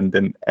forwards to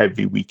London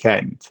every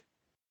weekend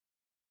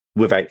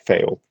without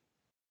fail.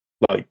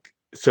 Like,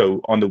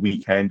 so on the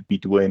weekend, be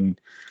doing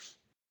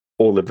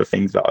all of the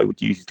things that I would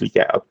usually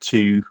get up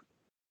to,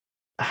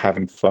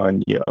 having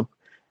fun,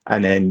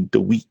 and then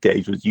the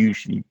weekdays was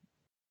usually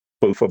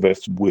both of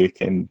us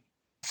working.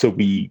 So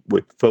we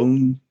would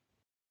phone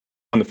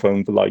on the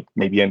phone for like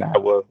maybe an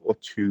hour or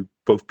two,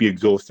 both be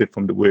exhausted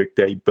from the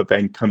workday, but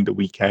then come the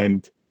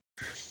weekend,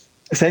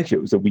 essentially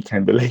it was a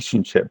weekend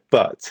relationship.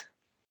 But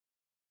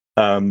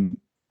and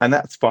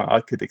that's fine, I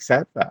could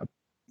accept that.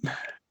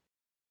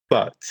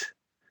 But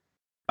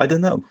I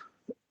don't know.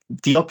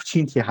 The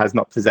opportunity has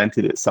not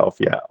presented itself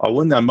yet.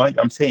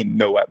 I'm saying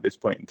no at this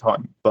point in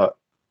time, but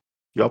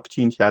the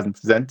opportunity hasn't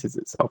presented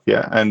itself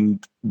yet.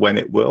 And when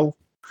it will,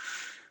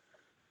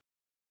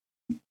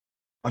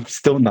 I'm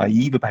still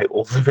naive about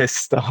all of this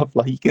stuff.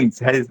 Like you can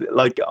say,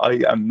 like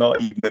I am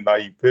not even a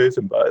naive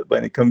person, but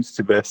when it comes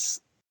to this,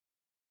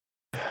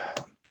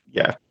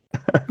 yeah.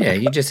 Yeah,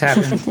 you just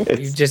haven't.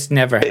 You've just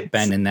never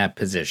been in that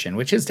position,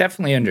 which is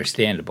definitely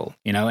understandable,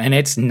 and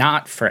it's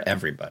not for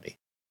everybody.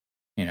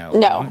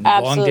 No,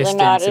 absolutely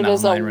not. It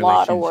is a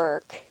lot of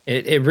work.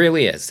 It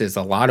really is. There's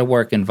a lot of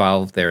work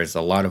involved. There is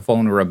a lot of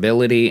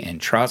vulnerability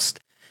and trust,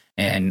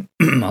 and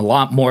a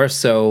lot more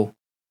so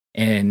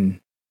in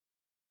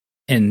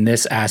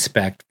this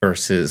aspect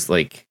versus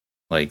like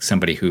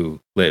somebody who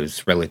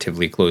lives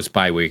relatively close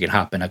by, where you can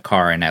hop in a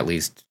car and at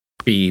least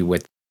be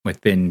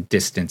within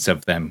distance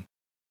of them.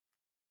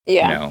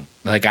 Yeah.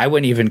 Like I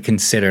wouldn't even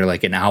consider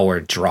like an hour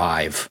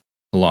drive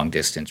a long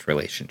distance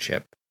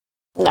relationship.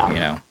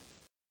 No.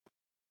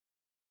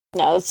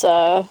 No, it's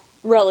a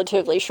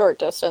relatively short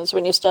distance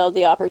when you still have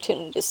the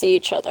opportunity to see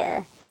each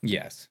other.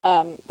 Yes.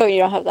 But you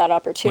don't have that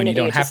opportunity. When you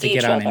don't have to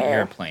get on an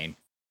airplane.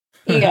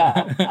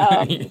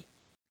 Yeah.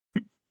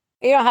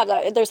 You don't have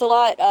that. There's a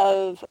lot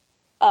of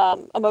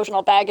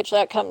emotional baggage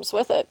that comes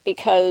with it,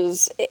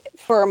 because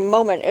for a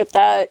moment, if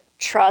that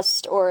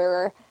trust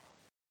or,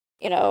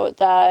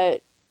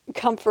 that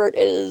comfort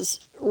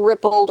is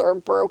rippled or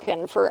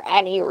broken for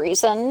any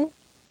reason,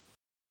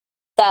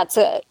 that's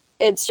it.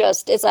 It's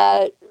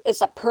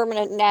a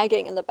permanent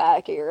nagging in the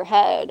back of your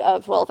head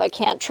of, well, if I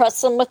can't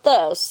trust them with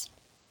this,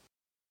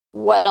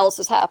 what else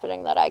is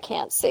happening that I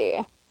can't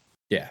see?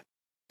 Yeah,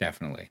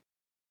 definitely.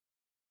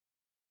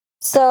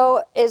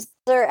 So is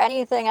there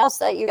anything else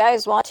that you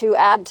guys want to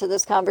add to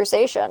this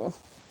conversation?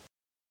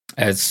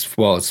 As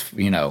well as,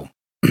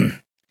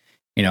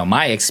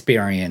 my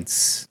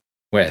experience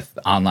with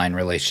online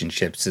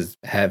relationships it's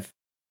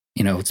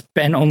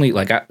been only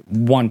like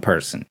one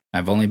person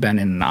I've only been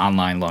in an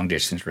online long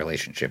distance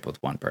relationship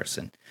with one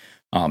person.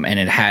 And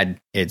it had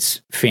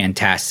its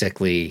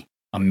fantastically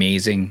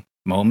amazing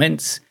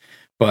moments.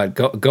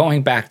 But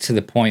going back to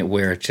the point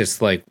where it's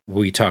just like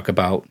we talk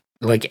about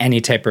like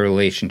any type of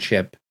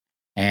relationship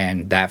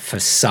and that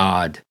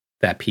facade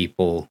that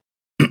people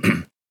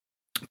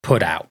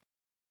put out,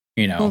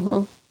 you know.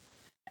 Mm-hmm.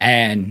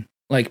 And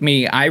like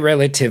me, I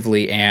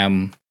relatively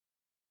am,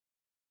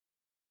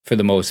 for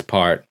the most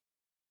part,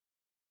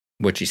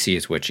 what you see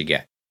is what you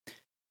get.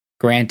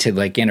 Granted,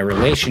 like in a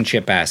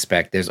relationship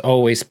aspect, there's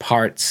always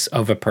parts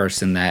of a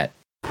person that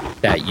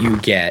you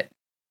get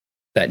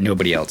that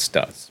nobody else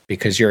does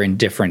because you're in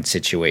different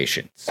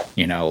situations,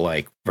 you know,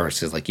 like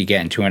versus like you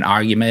get into an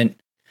argument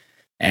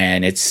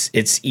and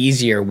it's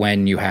easier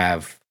when you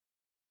have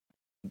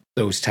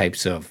those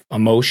types of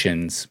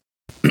emotions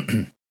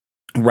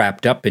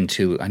wrapped up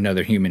into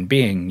another human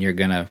being. You're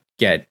going to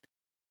get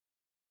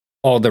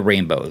all the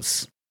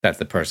rainbows that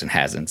the person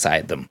has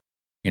inside them,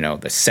 you know,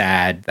 the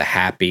sad, the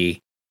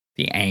happy,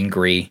 the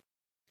angry,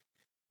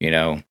 you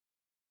know.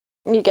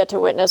 You get to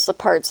witness the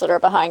parts that are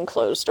behind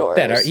closed doors.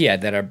 That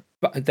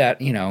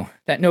you know,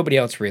 that nobody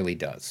else really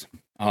does.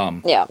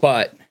 Yeah.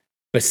 But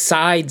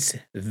besides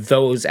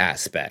those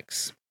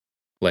aspects,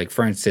 like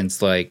for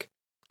instance, like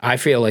I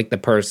feel like the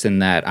person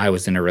that I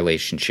was in a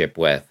relationship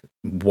with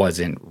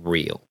wasn't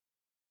real.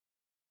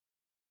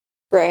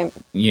 Right.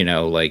 You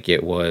know, like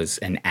it was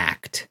an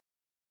act.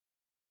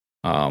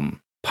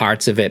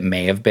 Parts of it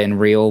may have been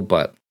real,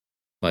 but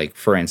like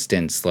for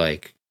instance,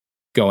 like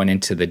going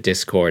into the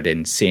Discord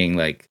and seeing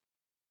like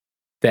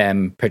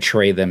them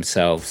portray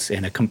themselves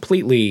in a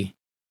completely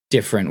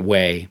different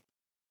way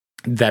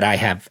that I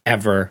have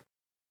ever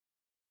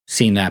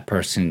seen that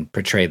person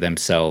portray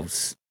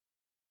themselves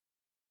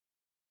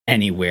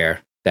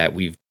anywhere that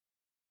we've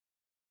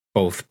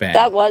both been.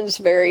 That was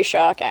very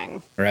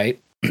shocking. Right?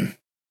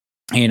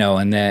 You know,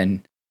 and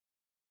then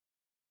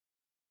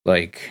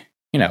like,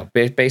 you know,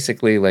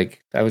 basically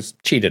like I was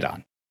cheated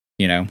on,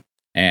 you know,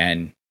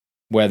 and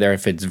whether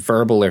if it's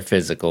verbal or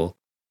physical,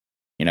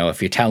 you know,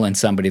 if you're telling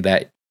somebody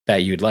that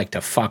you'd like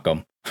to fuck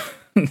them,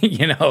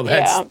 you know,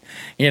 that's,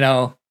 you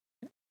know.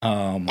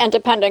 And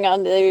depending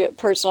on the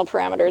personal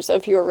parameters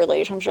of your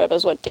relationship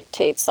is what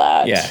dictates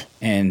that. Yeah.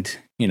 And,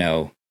 you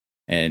know,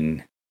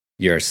 and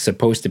you're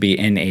supposed to be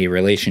in a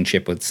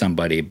relationship with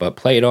somebody, but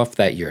play it off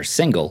that you're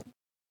single.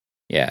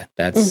 Yeah,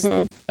 that's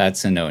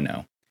a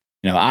no-no.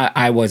 You know,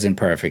 I wasn't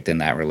perfect in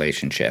that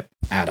relationship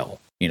at all.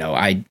 You know,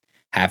 I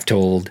have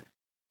told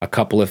a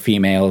couple of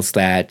females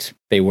that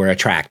they were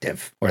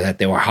attractive or that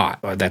they were hot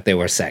or that they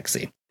were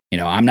sexy. You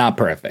know, I'm not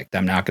perfect.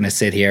 I'm not going to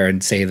sit here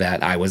and say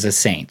that I was a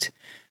saint.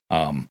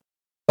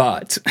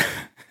 But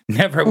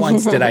never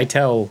once did I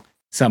tell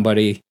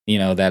somebody, you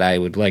know, that I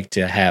would like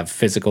to have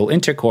physical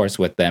intercourse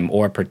with them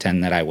or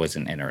pretend that I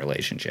wasn't in a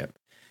relationship.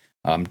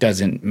 I'm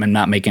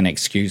not making an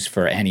excuse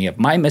for any of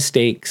my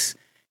mistakes,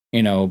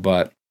 you know,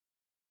 but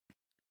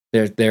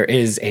there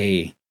is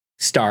a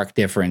stark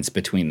difference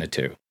between the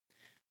two.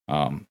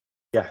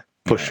 Yeah,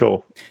 for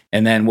sure.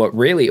 And then what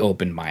really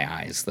opened my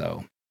eyes,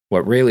 though,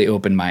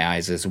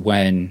 is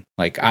when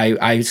like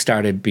I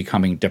started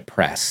becoming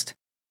depressed.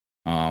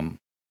 And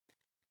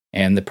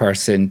the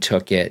person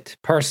took it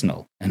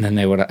personal. And then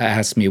they would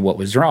ask me what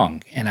was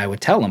wrong. And I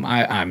would tell them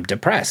I'm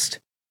depressed.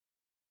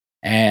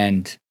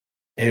 And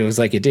it was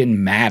like it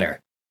didn't matter,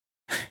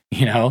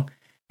 you know?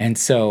 And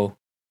so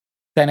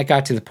then it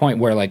got to the point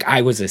where like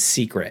I was a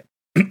secret.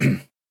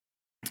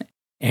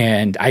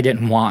 And I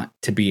didn't want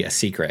to be a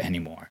secret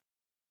anymore.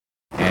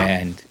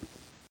 And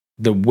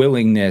the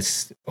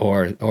willingness,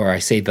 or I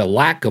say the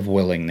lack of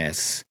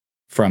willingness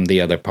from the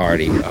other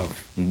party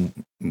of,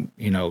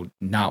 you know,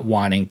 not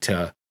wanting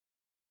to,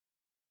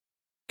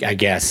 I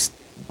guess,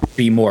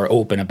 be more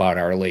open about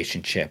our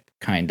relationship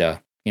kind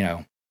of, you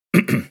know,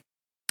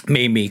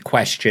 made me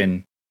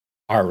question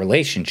our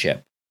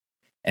relationship.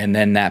 And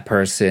then that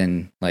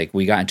person, like,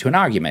 we got into an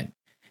argument.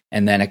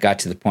 And then it got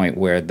to the point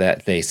where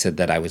that they said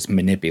that I was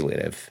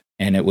manipulative.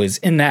 And it was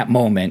in that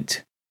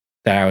moment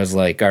that I was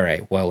like, all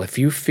right, well, if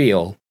you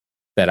feel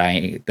that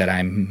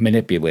I'm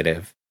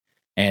manipulative,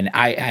 and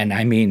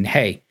I mean,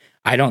 hey,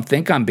 I don't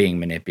think I'm being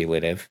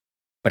manipulative,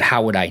 but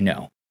how would I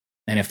know?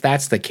 And if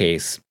that's the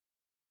case,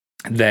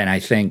 then I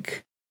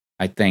think,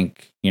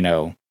 you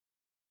know,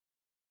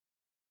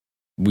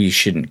 we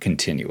shouldn't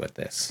continue with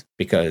this,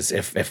 because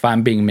if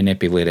I'm being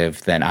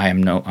manipulative, then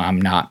I'm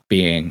not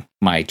being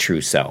my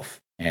true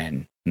self,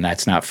 and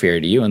that's not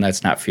fair to you, and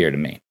that's not fair to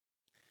me.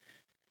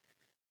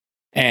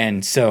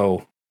 And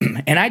so,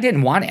 and I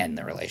didn't want to end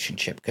the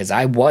relationship because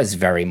I was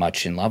very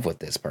much in love with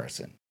this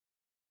person.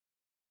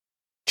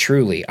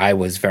 Truly, I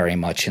was very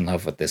much in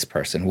love with this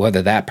person.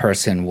 Whether that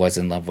person was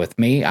in love with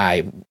me,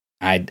 I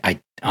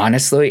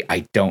honestly,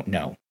 I don't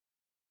know.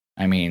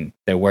 I mean,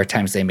 there were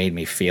times they made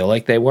me feel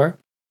like they were.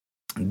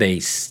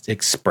 They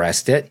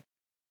expressed it,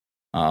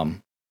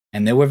 and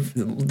they were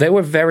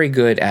very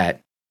good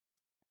at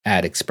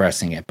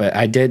expressing it. But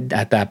I did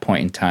at that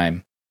point in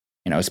time,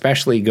 you know,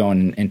 especially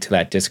going into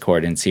that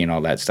Discord and seeing all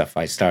that stuff,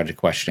 I started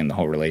questioning the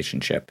whole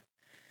relationship.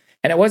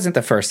 And it wasn't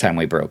the first time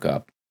we broke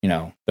up. You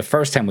know, the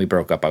first time we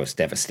broke up, I was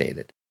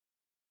devastated.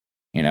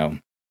 You know,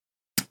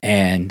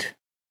 and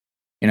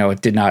you know,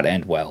 it did not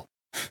end well.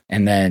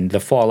 And then the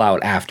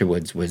fallout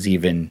afterwards was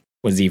even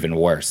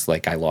worse.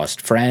 Like I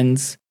lost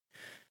friends.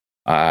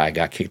 I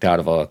got kicked out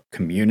of a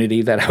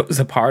community that I was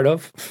a part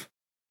of.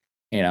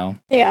 You know.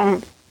 Yeah.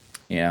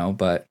 You know,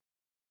 but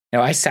you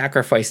know, I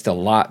sacrificed a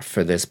lot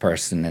for this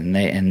person, and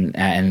they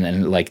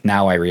and like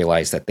now I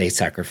realize that they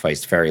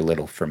sacrificed very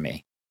little for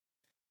me.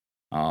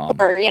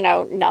 Or, you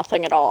know,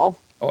 nothing at all.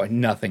 Or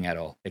nothing at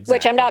all. Exactly.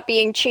 Which I'm not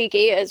being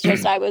cheeky. It's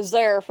just I was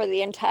there for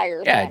the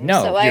entire yeah, thing.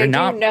 no, so you're I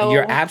not. do know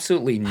You're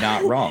absolutely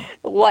not wrong.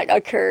 what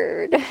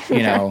occurred.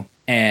 You know,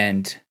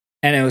 and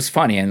it was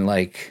funny, and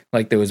like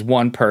there was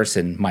one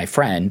person, my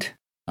friend,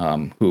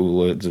 who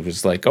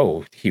was like,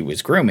 oh, he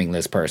was grooming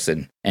this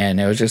person,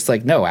 and it was just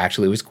like, no,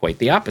 actually, it was quite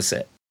the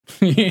opposite.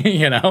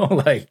 You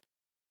know, like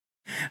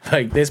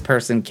this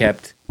person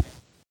kept,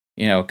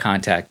 you know,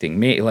 contacting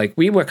me. Like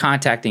we were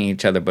contacting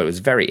each other, but it was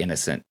very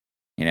innocent,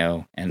 you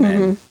know, and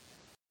then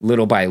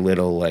little by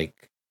little, like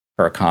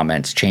her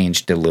comments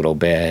changed a little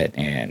bit,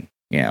 and,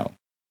 you know,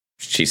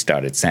 she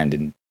started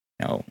sending,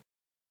 you know,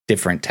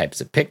 different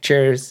types of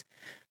pictures.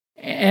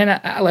 And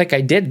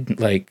I did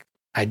like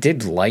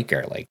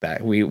her like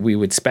that. We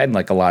would spend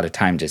like a lot of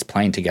time just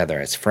playing together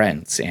as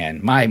friends,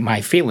 and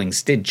my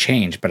feelings did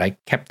change, but I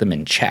kept them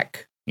in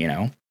check, you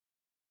know?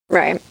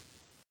 Right.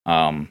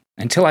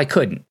 Until I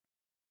couldn't,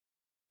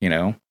 you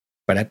know?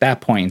 But at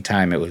that point in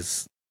time, it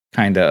was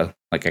kind of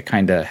like I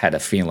kind of had a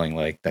feeling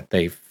like that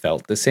they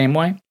felt the same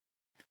way.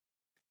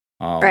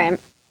 Right.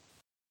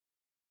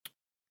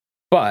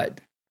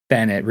 But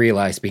then it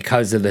realized,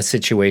 because of the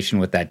situation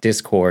with that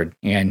Discord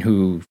and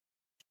who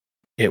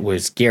it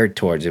was geared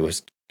towards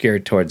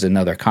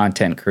another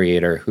content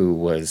creator who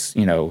was,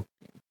 you know,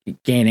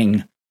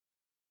 gaining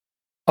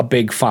a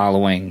big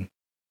following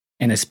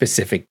in a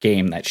specific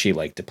game that she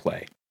liked to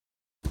play.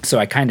 So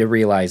I kind of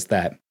realized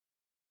that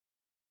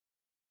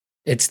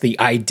it's the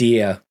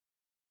idea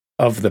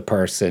of the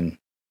person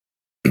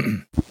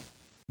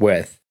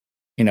with,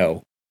 you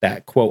know,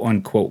 that quote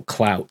unquote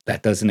clout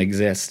that doesn't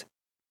exist,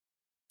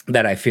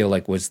 that I feel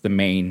like was the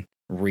main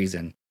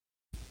reason,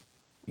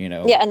 you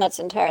know? Yeah, and that's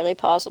entirely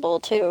possible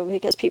too,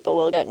 because people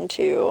will get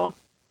into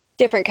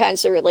different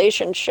kinds of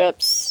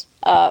relationships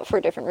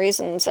for different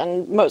reasons,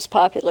 and most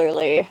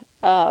popularly,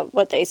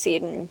 what they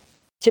seem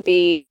to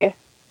be.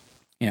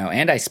 You know,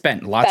 and I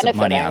spent lots of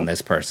money on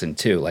this person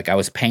too. Like I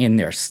was paying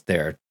their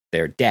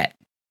debt.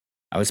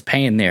 I was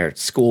paying their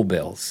school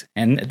bills,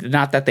 and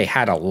not that they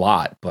had a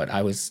lot, but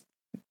I was,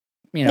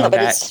 you know, no,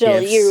 but it's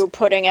still you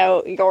putting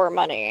out your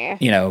money.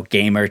 You know,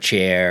 gamer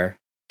chair,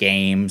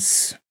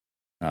 games.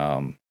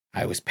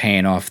 I was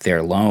paying off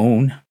their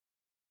loan,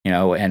 you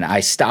know, and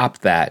I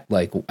stopped that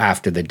like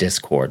after the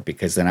Discord,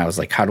 because then I was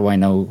like, how do I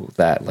know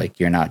that like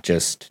you're not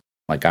just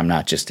like I'm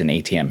not just an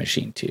ATM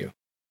machine to you?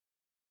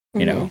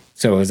 You know?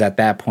 So it was at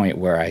that point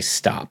where I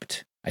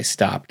stopped. I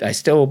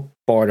still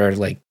bought her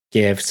like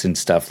gifts and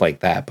stuff like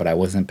that, but I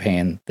wasn't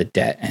paying the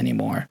debt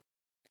anymore.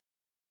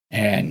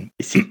 And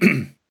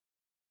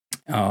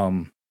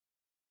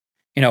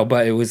you know,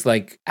 but it was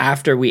like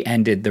after we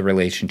ended the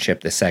relationship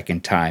the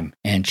second time,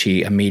 and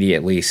she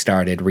immediately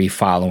started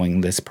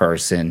refollowing this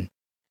person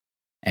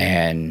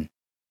and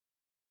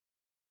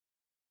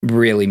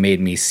really made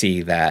me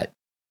see that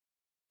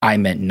I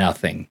meant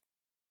nothing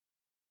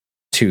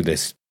to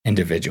this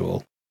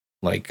individual.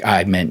 Like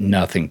I meant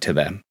nothing to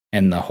them,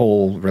 and the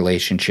whole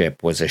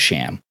relationship was a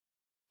sham,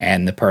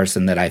 and the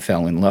person that I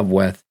fell in love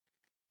with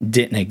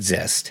didn't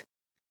exist.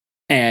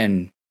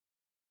 And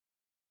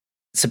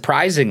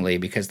surprisingly,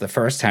 because the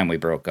first time we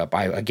broke up,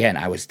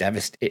 I was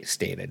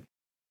devastated.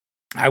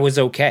 I was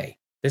okay.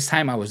 This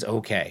time I was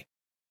okay.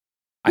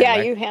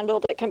 Yeah, you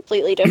handled it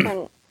completely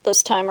different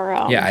this time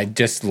around. Yeah, I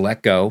just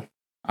let go.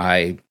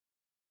 I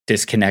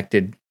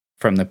disconnected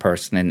from the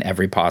person in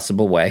every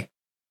possible way.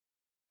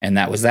 And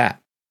that was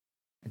that.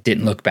 I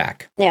didn't look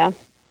back. Yeah.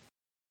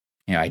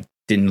 You know, I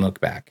didn't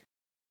look back.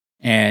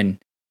 And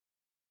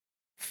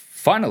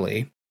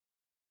funnily,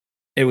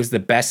 it was the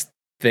best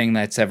thing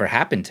that's ever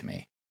happened to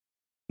me.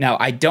 Now,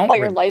 I don't... Well,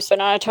 your life's been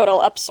on a total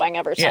upswing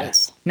ever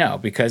since. No,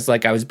 because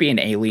like I was being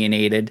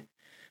alienated.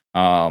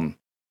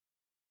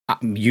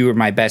 You were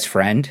my best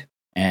friend,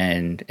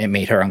 and it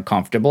made her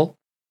uncomfortable.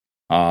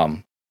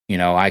 You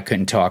know, I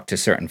couldn't talk to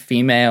certain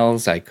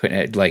females. I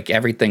couldn't, like,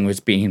 everything was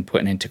being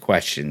put into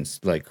questions.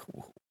 Like,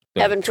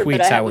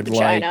 tweets I would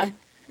like,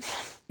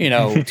 you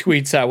know,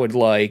 tweets I would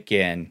like,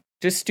 and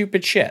just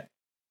stupid shit.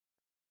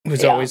 It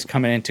was always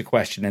coming into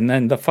question. And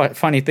then the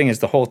funny thing is,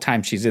 the whole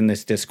time she's in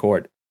this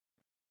Discord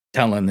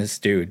telling this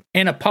dude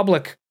in a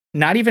public,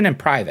 not even in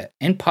private,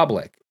 in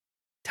public,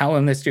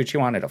 telling this dude she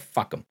wanted to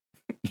fuck him.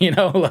 You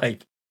know,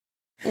 like...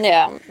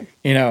 Yeah.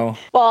 You know.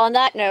 Well, on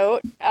that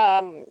note,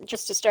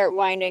 just to start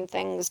winding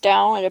things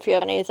down, and if you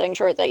have anything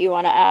short that you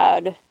want to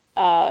add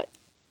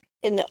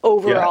in the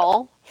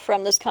overall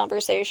from this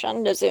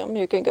conversation, Nazum,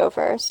 you can go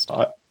first.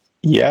 I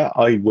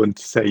want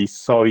to say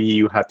sorry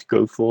you had to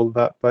go through all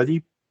that,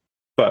 buddy.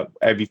 But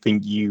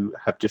everything you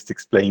have just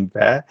explained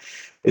there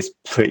is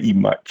pretty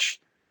much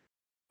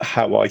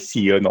how I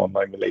see an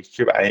online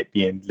relationship, and it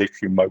being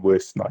literally my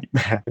worst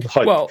nightmare.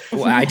 Like, Well,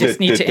 I just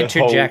need to the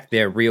interject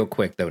there real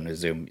quick, though,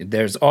 Nazum.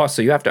 There's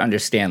also, you have to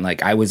understand,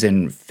 like, I was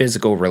in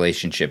physical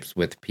relationships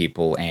with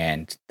people,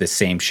 and the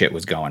same shit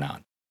was going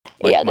on.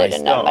 Like yeah, they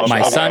didn't know much my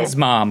about son's it.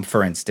 mom,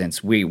 for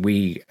instance,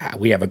 we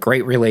have a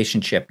great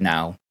relationship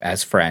now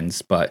as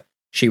friends, but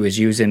she was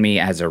using me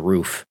as a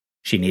roof.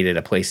 She needed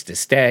a place to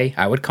stay.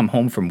 I would come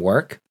home from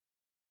work,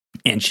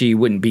 and she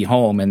wouldn't be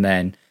home, and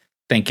then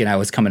thinking I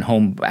was coming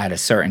home at a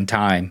certain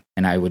time,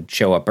 and I would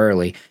show up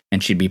early,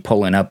 and she'd be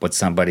pulling up with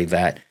somebody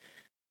that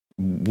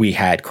we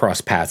had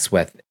crossed paths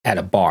with at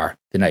a bar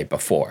the night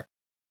before.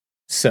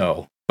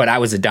 So, but I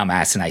was a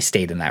dumbass, and I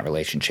stayed in that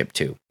relationship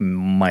too,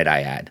 might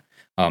I add.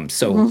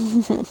 So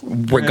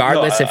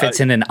regardless if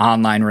it's in an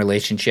online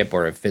relationship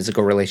or a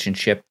physical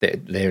relationship,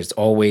 there's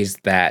always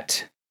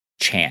that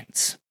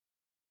chance.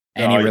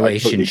 Any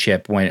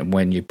relationship,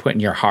 when you're putting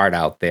your heart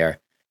out there,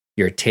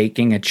 you're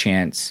taking a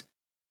chance,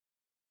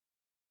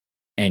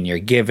 and you're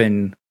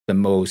given the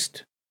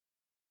most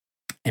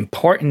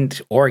important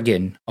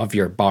organ of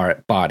your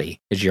body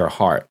is your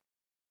heart.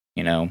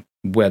 You know,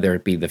 whether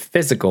it be the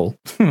physical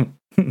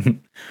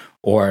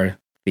or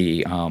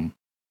the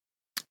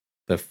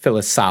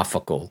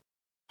philosophical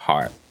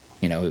heart.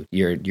 You know,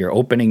 you're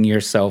opening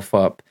yourself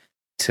up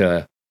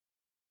to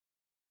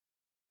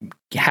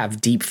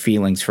have deep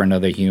feelings for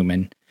another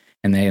human,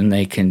 and then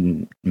they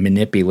can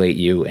manipulate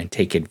you and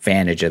take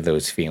advantage of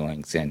those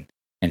feelings and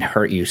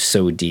hurt you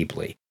so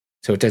deeply.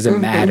 So it doesn't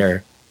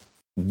matter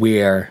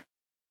whether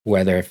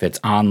if it's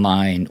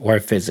online or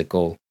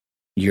physical,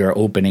 you're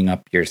opening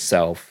up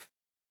yourself.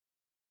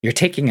 You're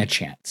taking a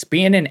chance.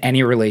 Being in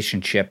any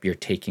relationship, you're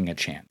taking a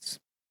chance.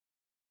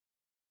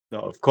 No,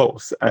 of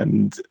course.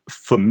 And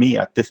for me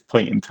at this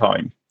point in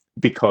time,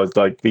 because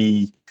like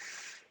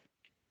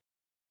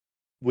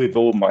with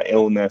all my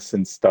illness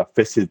and stuff,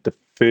 this is the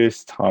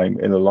first time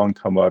in a long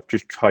time where I've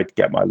just tried to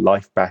get my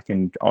life back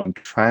on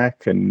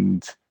track.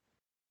 And,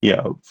 you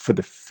know, for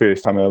the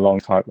first time in a long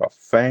time, I've got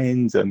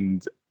friends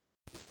and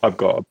I've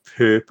got a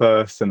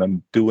purpose and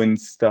I'm doing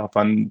stuff,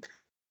 and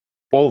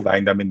all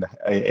round I'm in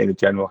a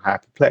general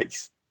happy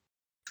place.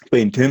 But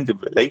in terms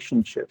of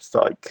relationships,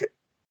 like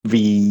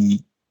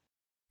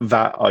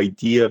that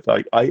idea of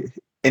like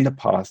in the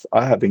past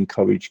I have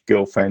encouraged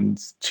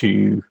girlfriends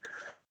to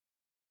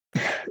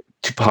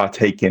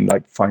partake in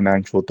like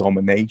financial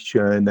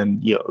domination,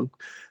 and you know,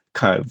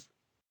 kind of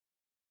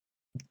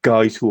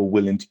guys who are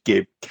willing to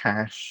give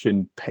cash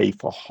and pay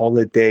for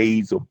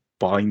holidays or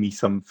buy me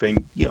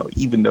something, you know,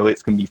 even though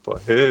it's going to be for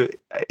her,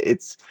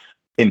 it's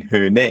in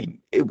her name,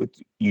 it would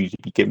usually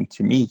be given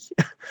to me.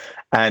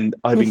 And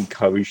I've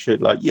encouraged her,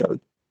 like, you know,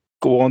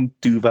 go on,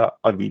 do that.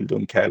 I really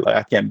don't care. Like,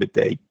 at the end of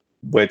the day,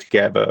 we're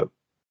together.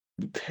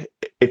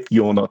 If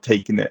you're not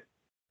taking it,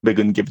 we're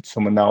going to give it to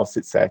someone else.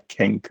 It's their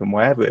kink and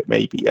whatever it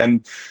may be.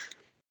 And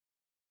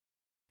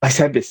I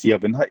said this the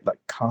other night, like,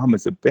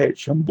 karma's a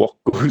bitch, and what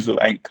goes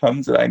around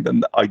comes around.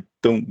 And I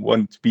don't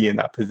want to be in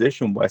that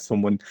position where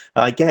someone,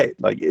 I get it,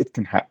 like, it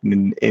can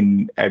happen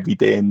in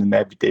an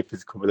everyday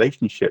physical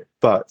relationship.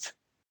 But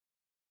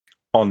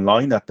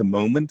online at the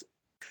moment,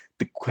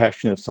 the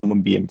question of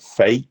someone being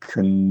fake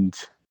and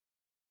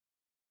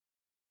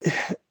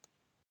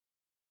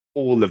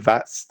all of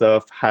that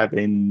stuff,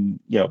 having,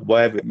 you know,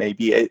 whatever it may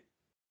be,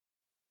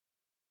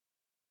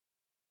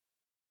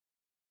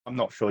 I'm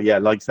not sure. Yeah,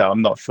 like I said,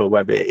 I'm not sure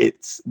whether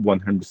it's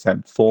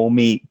 100% for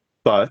me,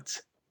 but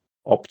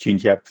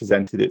opportunity have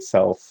presented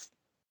itself.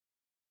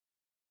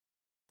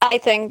 I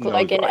think,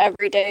 like, in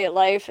everyday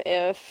life,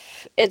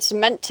 if it's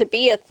meant to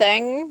be a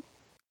thing,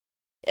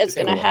 it's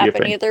going to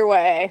happen either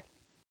way.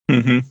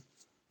 Mm-hmm.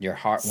 Your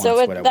heart wants so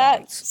what with it that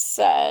wants.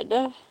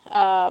 said,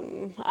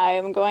 I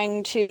am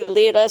going to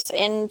lead us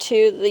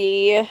into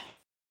the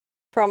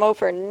promo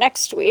for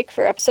next week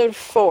for episode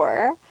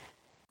 4,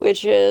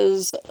 which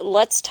is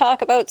Let's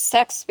Talk About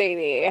Sex,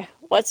 Baby.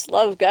 What's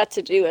love got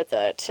to do with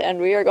it? And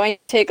we are going to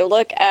take a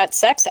look at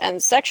sex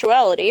and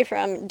sexuality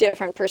from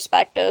different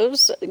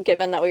perspectives,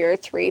 given that we are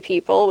 3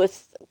 people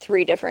with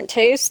 3 different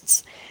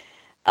tastes.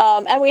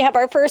 And we have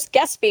our first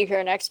guest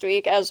speaker next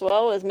week as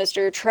well, with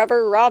Mr.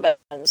 Trevor Robbins.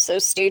 So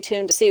stay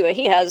tuned to see what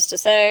he has to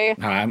say.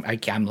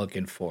 I'm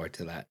looking forward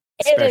to that.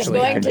 It is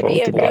going to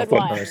be a good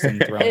one.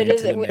 It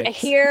is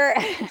here.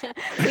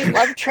 We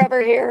love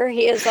Trevor here.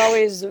 He is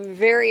always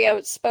very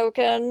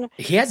outspoken.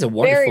 He has a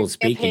wonderful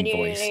speaking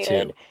voice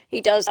too. He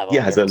does have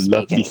a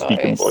lovely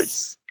speaking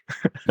voice.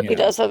 He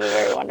does have a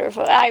very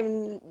wonderful.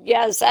 And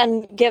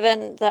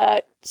given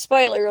that,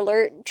 spoiler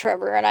alert,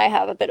 Trevor and I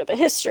have a bit of a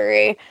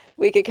history,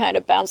 we could kind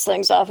of bounce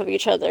things off of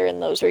each other in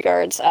those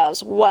regards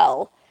as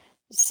well.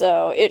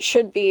 So it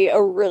should be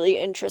a really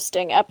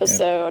interesting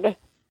episode.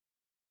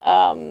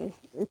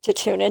 To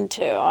tune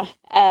into.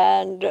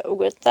 And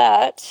with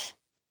that,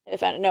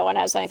 if no one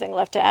has anything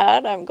left to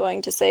add, I'm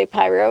going to say,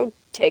 Pyro,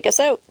 take us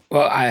out.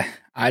 Well,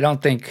 I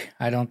don't think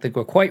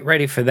we're quite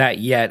ready for that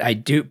yet.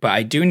 But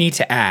I do need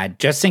to add,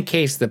 just in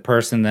case the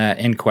person that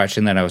in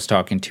question that I was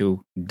talking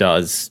to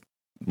does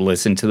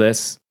listen to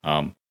this.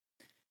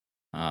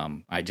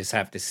 I just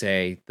have to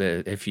say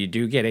that if you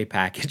do get a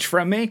package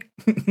from me,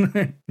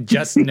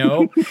 just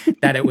know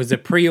that it was a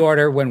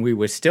pre-order when we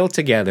were still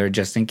together,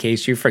 just in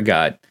case you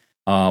forgot.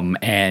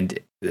 And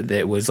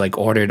it was like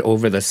ordered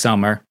over the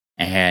summer,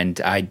 and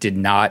I did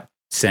not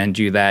send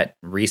you that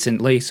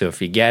recently. So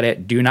if you get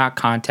it, do not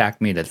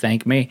contact me to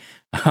thank me,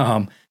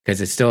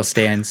 because it still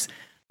stands.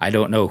 I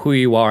don't know who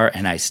you are,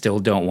 and I still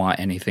don't want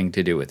anything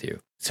to do with you.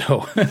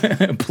 So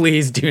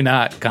please do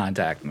not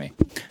contact me.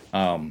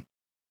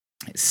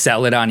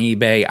 Sell it on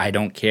eBay. I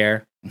don't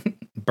care.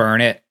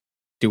 Burn it.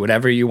 Do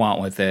whatever you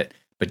want with it.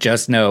 But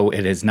just know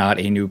it is not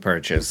a new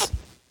purchase.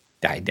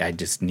 I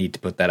just need to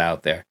put that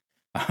out there.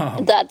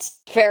 That's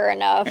fair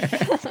enough.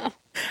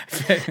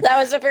 That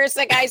was the first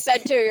thing I said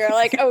too. You're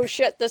like, oh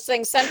shit, this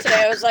thing sent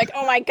today. I was like,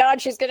 oh my God,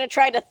 she's going to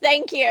try to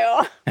thank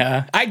you.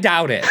 I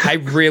doubt it. I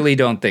really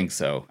don't think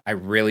so. I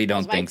really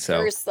don't think so.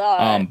 First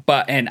thought.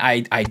 But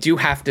I do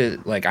have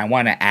to, like, I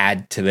want to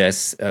add to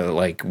this,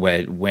 like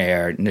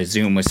where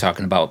Nazoom was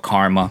talking about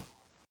karma.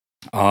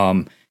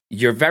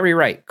 You're very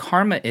right.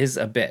 Karma is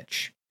a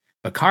bitch,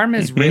 but karma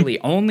is really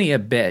only a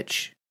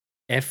bitch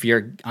if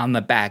you're on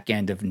the back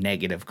end of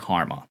negative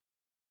karma.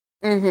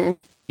 Mm-hmm.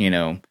 You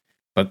know,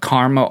 but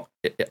karma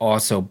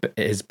also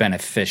is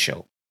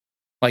beneficial.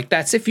 Like,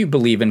 that's if you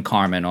believe in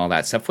karma and all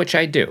that stuff, which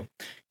I do.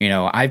 You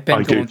know, I've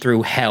been going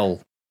through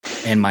hell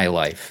in my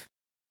life.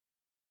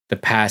 The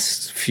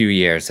past few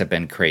years have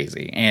been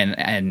crazy.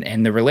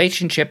 And the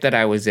relationship that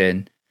I was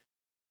in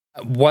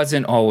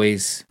wasn't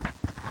always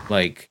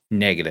like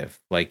negative.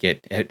 Like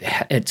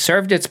it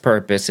served its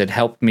purpose. It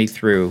helped me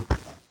through,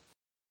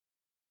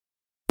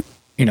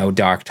 you know,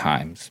 dark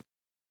times.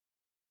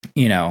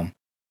 You know,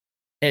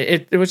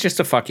 it was just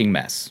a fucking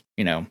mess,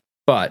 you know.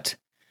 But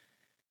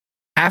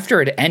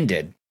after it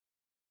ended,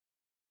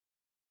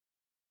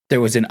 there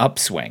was an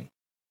upswing.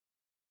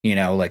 You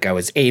know, like I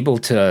was able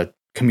to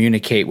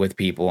communicate with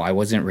people. I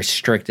wasn't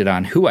restricted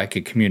on who I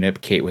could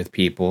communicate with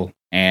people.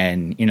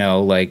 And, you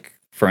know, like,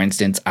 for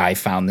instance, I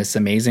found this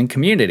amazing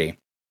community.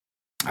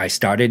 I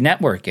started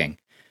networking.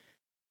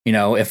 You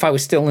know, if I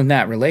was still in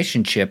that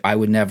relationship, I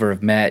would never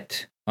have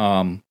met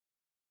LSD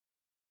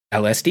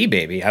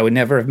Baby. I would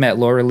never have met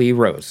Laura Lee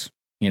Rose,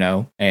 you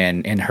know,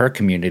 and in her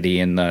community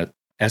in the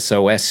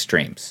SOS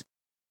streams,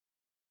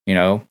 you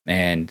know,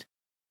 and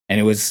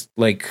it was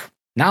like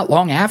not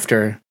long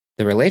after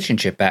the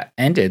relationship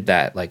ended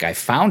that, like, I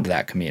found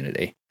that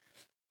community,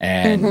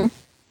 and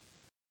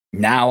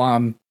now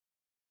I'm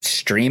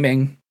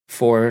streaming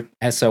for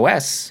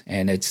SOS,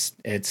 and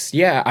it's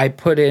yeah, I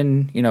put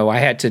in, you know, I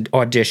had to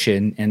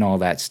audition and all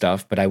that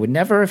stuff, but I would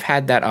never have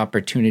had that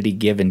opportunity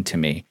given to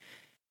me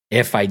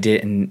if I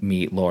didn't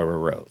meet Laura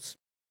Rose.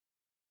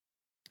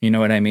 You know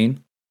what I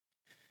mean?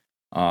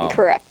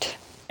 Correct.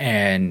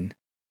 And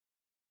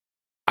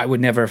I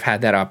would never have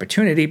had that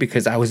opportunity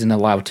because I wasn't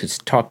allowed to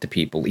talk to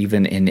people,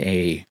 even in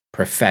a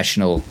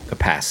professional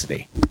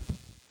capacity.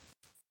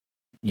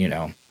 You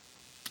know?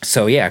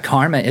 So yeah,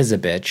 karma is a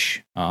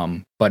bitch,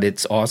 but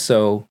it's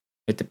also,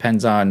 it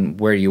depends on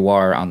where you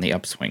are on the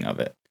upswing of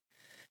it.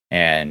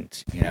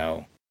 And, you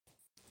know,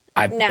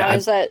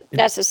 is that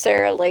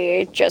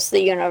necessarily just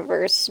the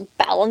universe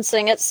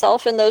balancing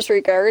itself in those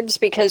regards?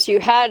 Because you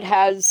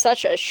had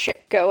such a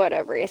shit go at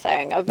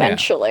everything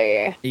eventually.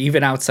 Yeah.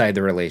 Even outside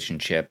the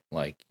relationship,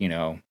 like, you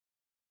know,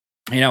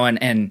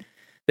 and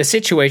the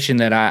situation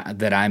that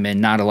I'm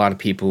in, not a lot of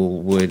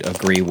people would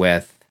agree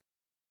with,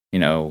 you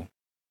know,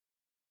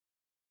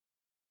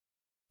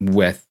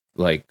 with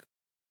like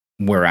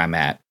where I'm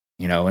at,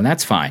 you know, and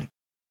that's fine.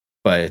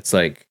 But it's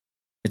like,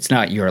 it's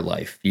not your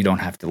life. You don't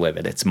have to live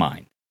it. It's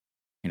mine.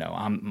 You know,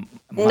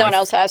 no one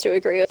else has to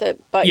agree with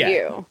it but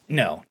you.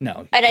 No.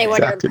 And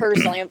anyone you're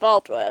personally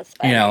involved with.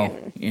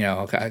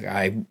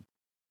 I'm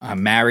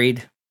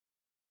married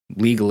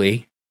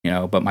legally, you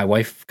know, but my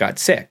wife got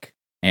sick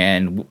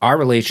and our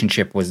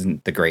relationship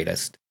wasn't the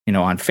greatest. You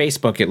know, on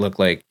Facebook it looked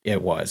like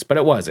it was, but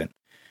it wasn't.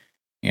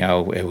 You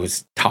know, it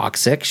was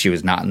toxic. She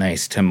was not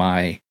nice to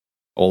my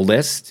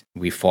oldest.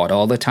 We fought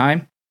all the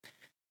time.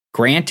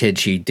 Granted,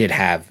 she did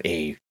have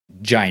a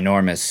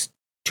ginormous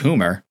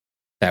tumor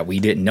that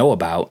we didn't know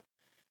about.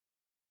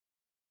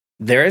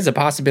 There is a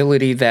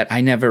possibility that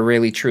I never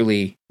really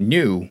truly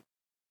knew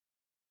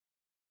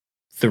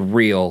the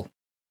real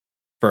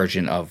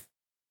version of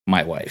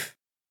my wife,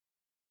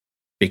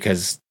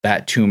 because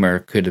that tumor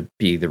could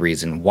be the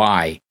reason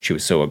why she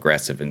was so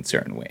aggressive in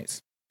certain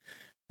ways.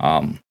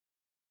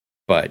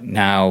 But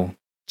now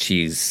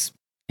she's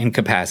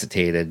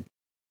incapacitated,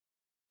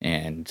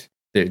 and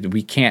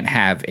we can't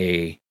have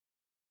a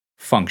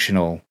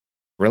functional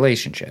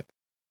relationship.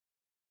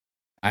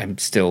 I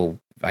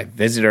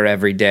visit her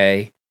every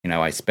day. You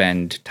know, I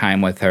spend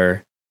time with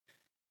her,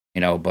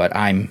 you know, but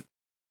I'm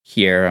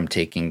here, I'm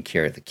taking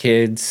care of the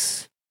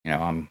kids.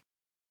 You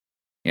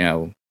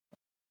know,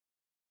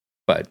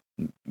 but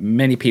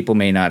many people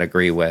may not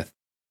agree with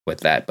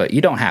that, but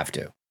you don't have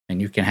to.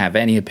 And you can have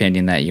any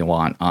opinion that you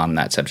want on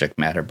that subject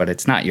matter, but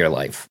it's not your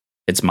life.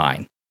 It's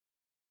mine.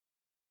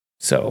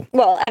 So,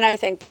 well, and I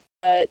think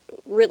that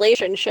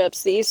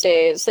relationships these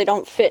days, they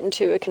don't fit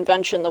into a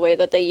convention the way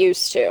that they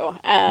used to.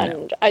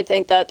 And I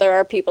think that there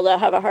are people that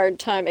have a hard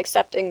time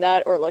accepting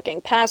that or looking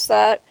past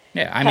that.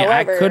 Yeah, I mean,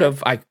 however,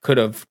 I could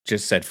have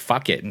just said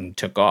fuck it and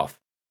took off.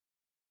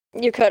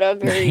 You could have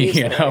very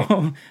easily. You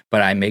know,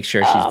 but I make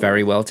sure she's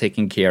very well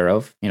taken care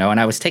of, you know, and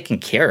I was taking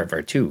care of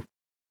her too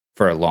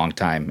for a long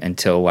time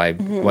until I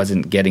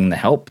wasn't getting the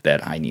help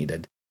that I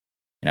needed.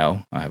 You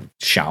know,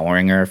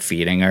 showering her,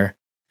 feeding her,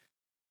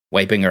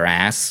 wiping her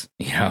ass,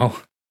 you know.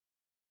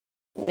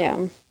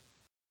 Yeah.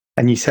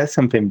 And you said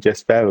something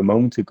just there a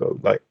moment ago,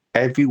 like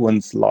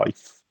everyone's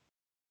life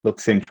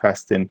looks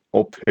interesting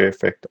or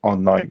perfect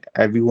online.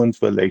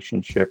 Everyone's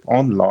relationship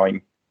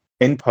online,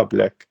 in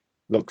public,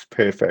 looks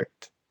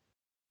perfect.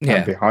 Yeah.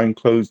 And behind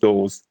closed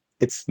doors,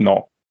 it's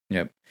not.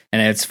 Yep.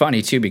 And it's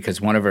funny too, because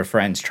one of her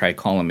friends tried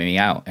calling me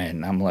out,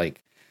 and I'm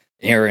like,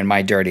 airing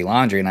my dirty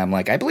laundry, and I'm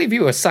like, I believe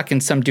you were sucking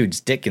some dude's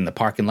dick in the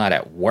parking lot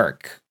at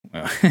work,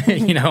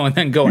 you know, and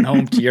then going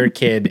home to your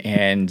kid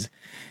and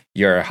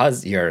your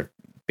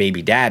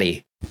baby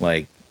daddy.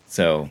 Like,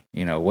 so,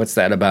 you know, what's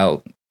that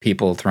about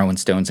people throwing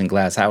stones in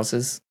glass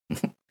houses?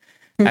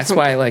 That's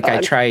why, like,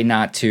 I try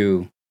not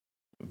to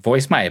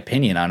voice my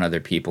opinion on other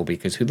people,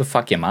 because who the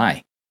fuck am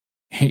I?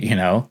 You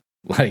know,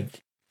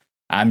 like,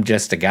 I'm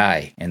just a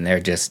guy and they're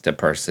just a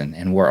person,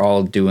 and we're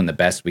all doing the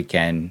best we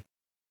can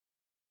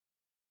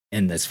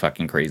in this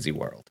fucking crazy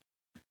world.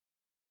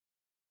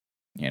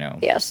 You know,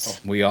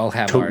 yes, we all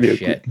have totally our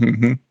shit.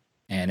 Mm-hmm.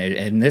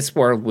 And this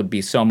world would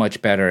be so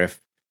much better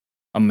if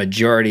a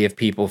majority of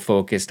people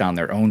focused on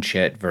their own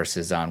shit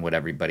versus on what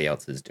everybody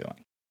else is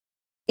doing.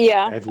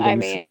 Yeah, I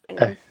mean,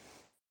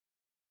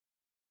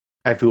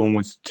 everyone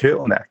wants a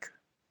turtleneck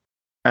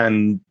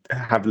and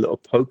have a little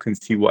poke and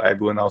see what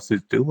everyone else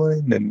is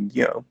doing, and,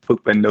 you know,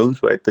 poke their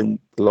nose where it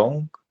doesn't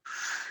belong.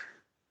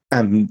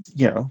 And,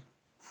 you know,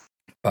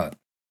 but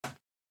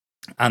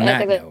on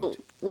that note,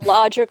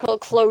 logical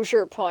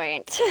closure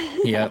point.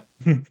 Yep.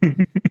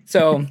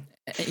 So,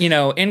 you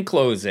know, in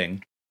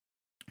closing,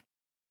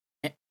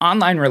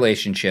 online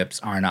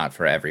relationships are not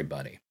for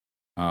everybody.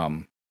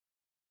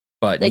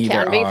 But they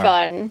can be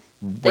fun.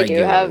 They do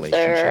have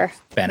their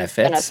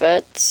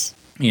benefits.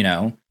 You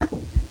know,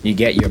 you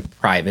get your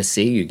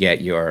privacy, you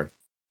get your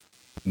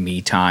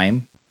me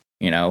time,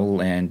 you know,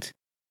 and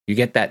you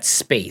get that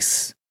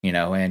space, you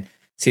know, and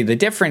see, the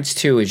difference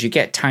too is you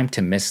get time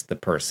to miss the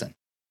person.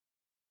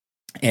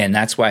 And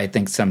that's why I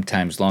think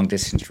sometimes long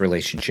distance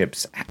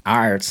relationships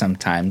are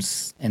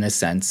sometimes, in a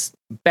sense,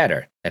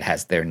 better. It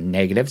has their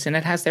negatives and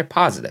it has their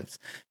positives.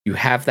 You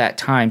have that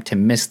time to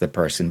miss the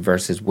person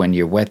versus when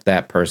you're with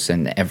that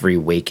person every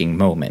waking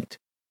moment.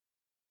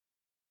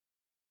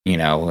 You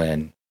know,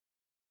 and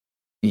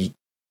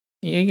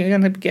you're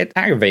going to get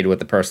aggravated with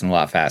the person a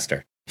lot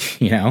faster,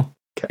 you know,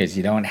 because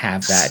you don't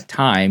have that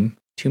time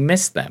to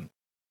miss them.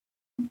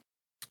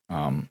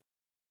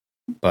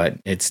 But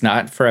it's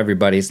not for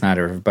everybody. It's not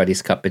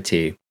everybody's cup of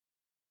tea.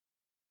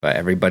 But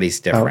everybody's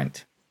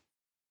different.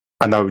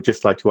 And I would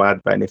just like to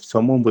add, Ben, if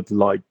someone would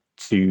like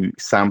to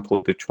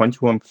sample the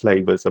 21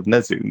 flavors of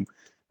Nazoom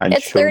and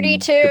it's show 32.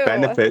 the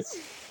benefits,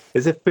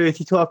 is it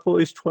 32? I thought it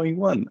was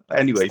 21.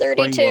 Anyway, it's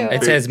 32. 21,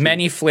 it's as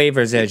many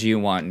flavors as you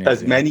want. Nazoom.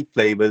 As many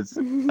flavors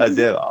as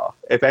there are.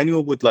 If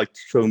anyone would like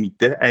to show me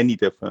any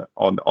different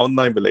on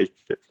online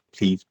relationships,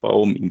 please, by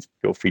all means,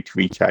 feel free to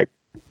reach out.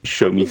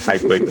 Show me how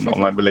great an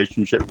online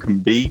relationship can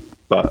be,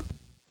 but,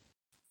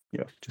 you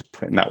know, just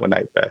putting that one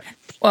out there.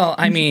 Well,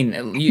 I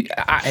mean,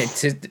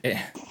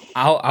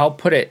 I'll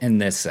put it in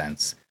this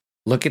sense.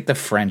 Look at the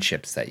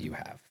friendships that you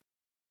have.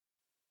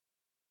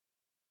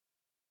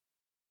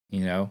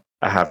 You know,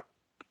 I have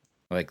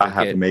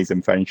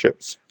amazing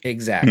friendships.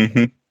 Exactly.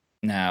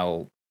 Mm-hmm.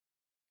 Now,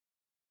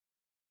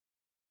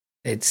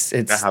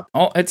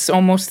 it's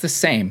almost the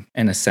same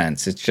in a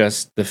sense. It's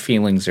just the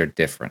feelings are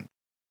different.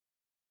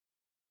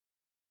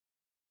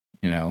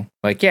 You know,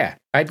 like, yeah,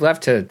 I'd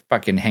love to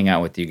fucking hang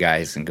out with you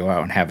guys and go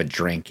out and have a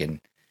drink and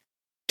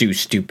do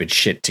stupid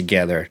shit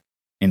together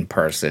in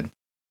person.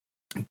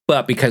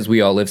 But because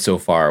we all live so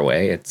far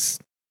away, it's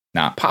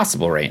not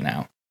possible right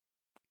now.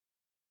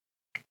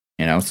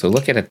 You know, so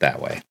look at it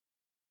that way.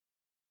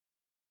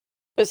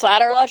 Is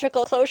that our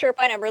logical closure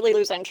point? I'm really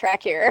losing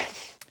track here.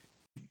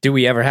 Do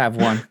we ever have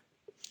one?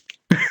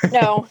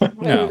 No,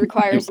 No. It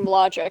requires some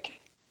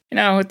logic. You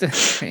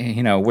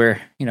know,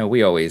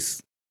 we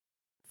always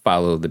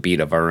follow the beat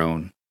of our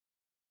own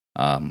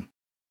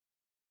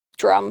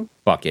Drum.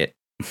 bucket.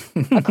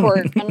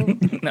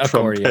 Accordion.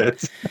 Accordion.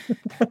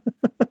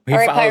 All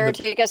right, Pyro,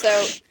 take us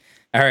out.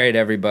 All right,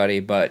 everybody.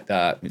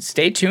 But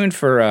stay tuned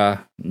for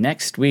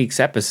next week's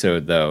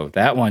episode, though.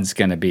 That one's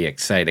going to be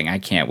exciting. I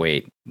can't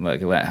wait.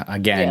 Look,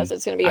 again, yes,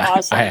 it's going to be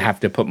awesome. I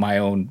have to put my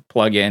own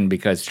plug in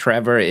because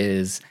Trevor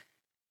is,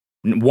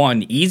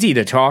 one, easy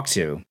to talk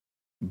to,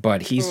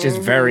 but he's just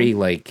very,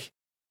 like,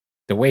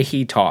 The way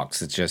he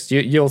talks, it's just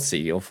you'll see,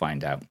 you'll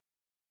find out.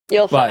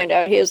 You'll find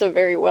out he is a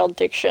very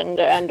well-dictioned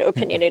and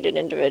opinionated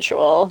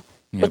individual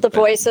with the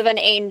voice of an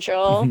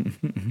angel.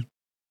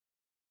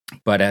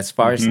 But as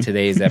far as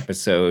today's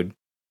episode,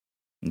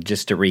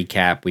 just to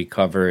recap, we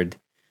covered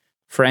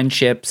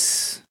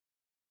friendships,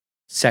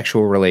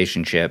 sexual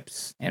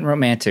relationships, and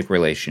romantic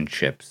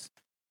relationships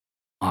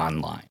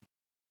online.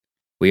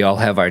 We all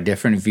have our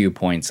different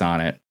viewpoints on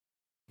it.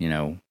 You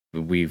know,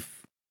 we've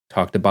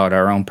talked about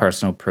our own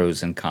personal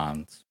pros and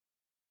cons.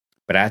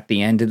 But at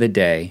the end of the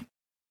day,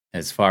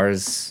 as far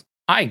as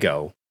I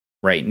go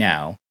right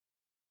now,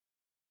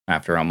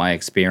 after all my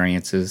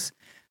experiences,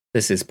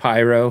 this is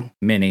Pyro,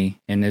 Minnie,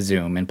 and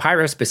Nazoom, and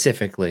Pyro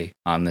specifically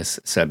on this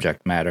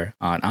subject matter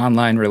on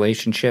online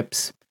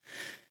relationships.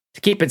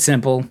 To keep it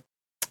simple,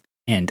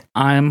 and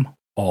I'm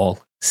all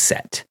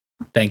set.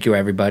 Thank you,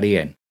 everybody,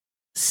 and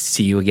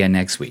see you again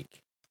next week.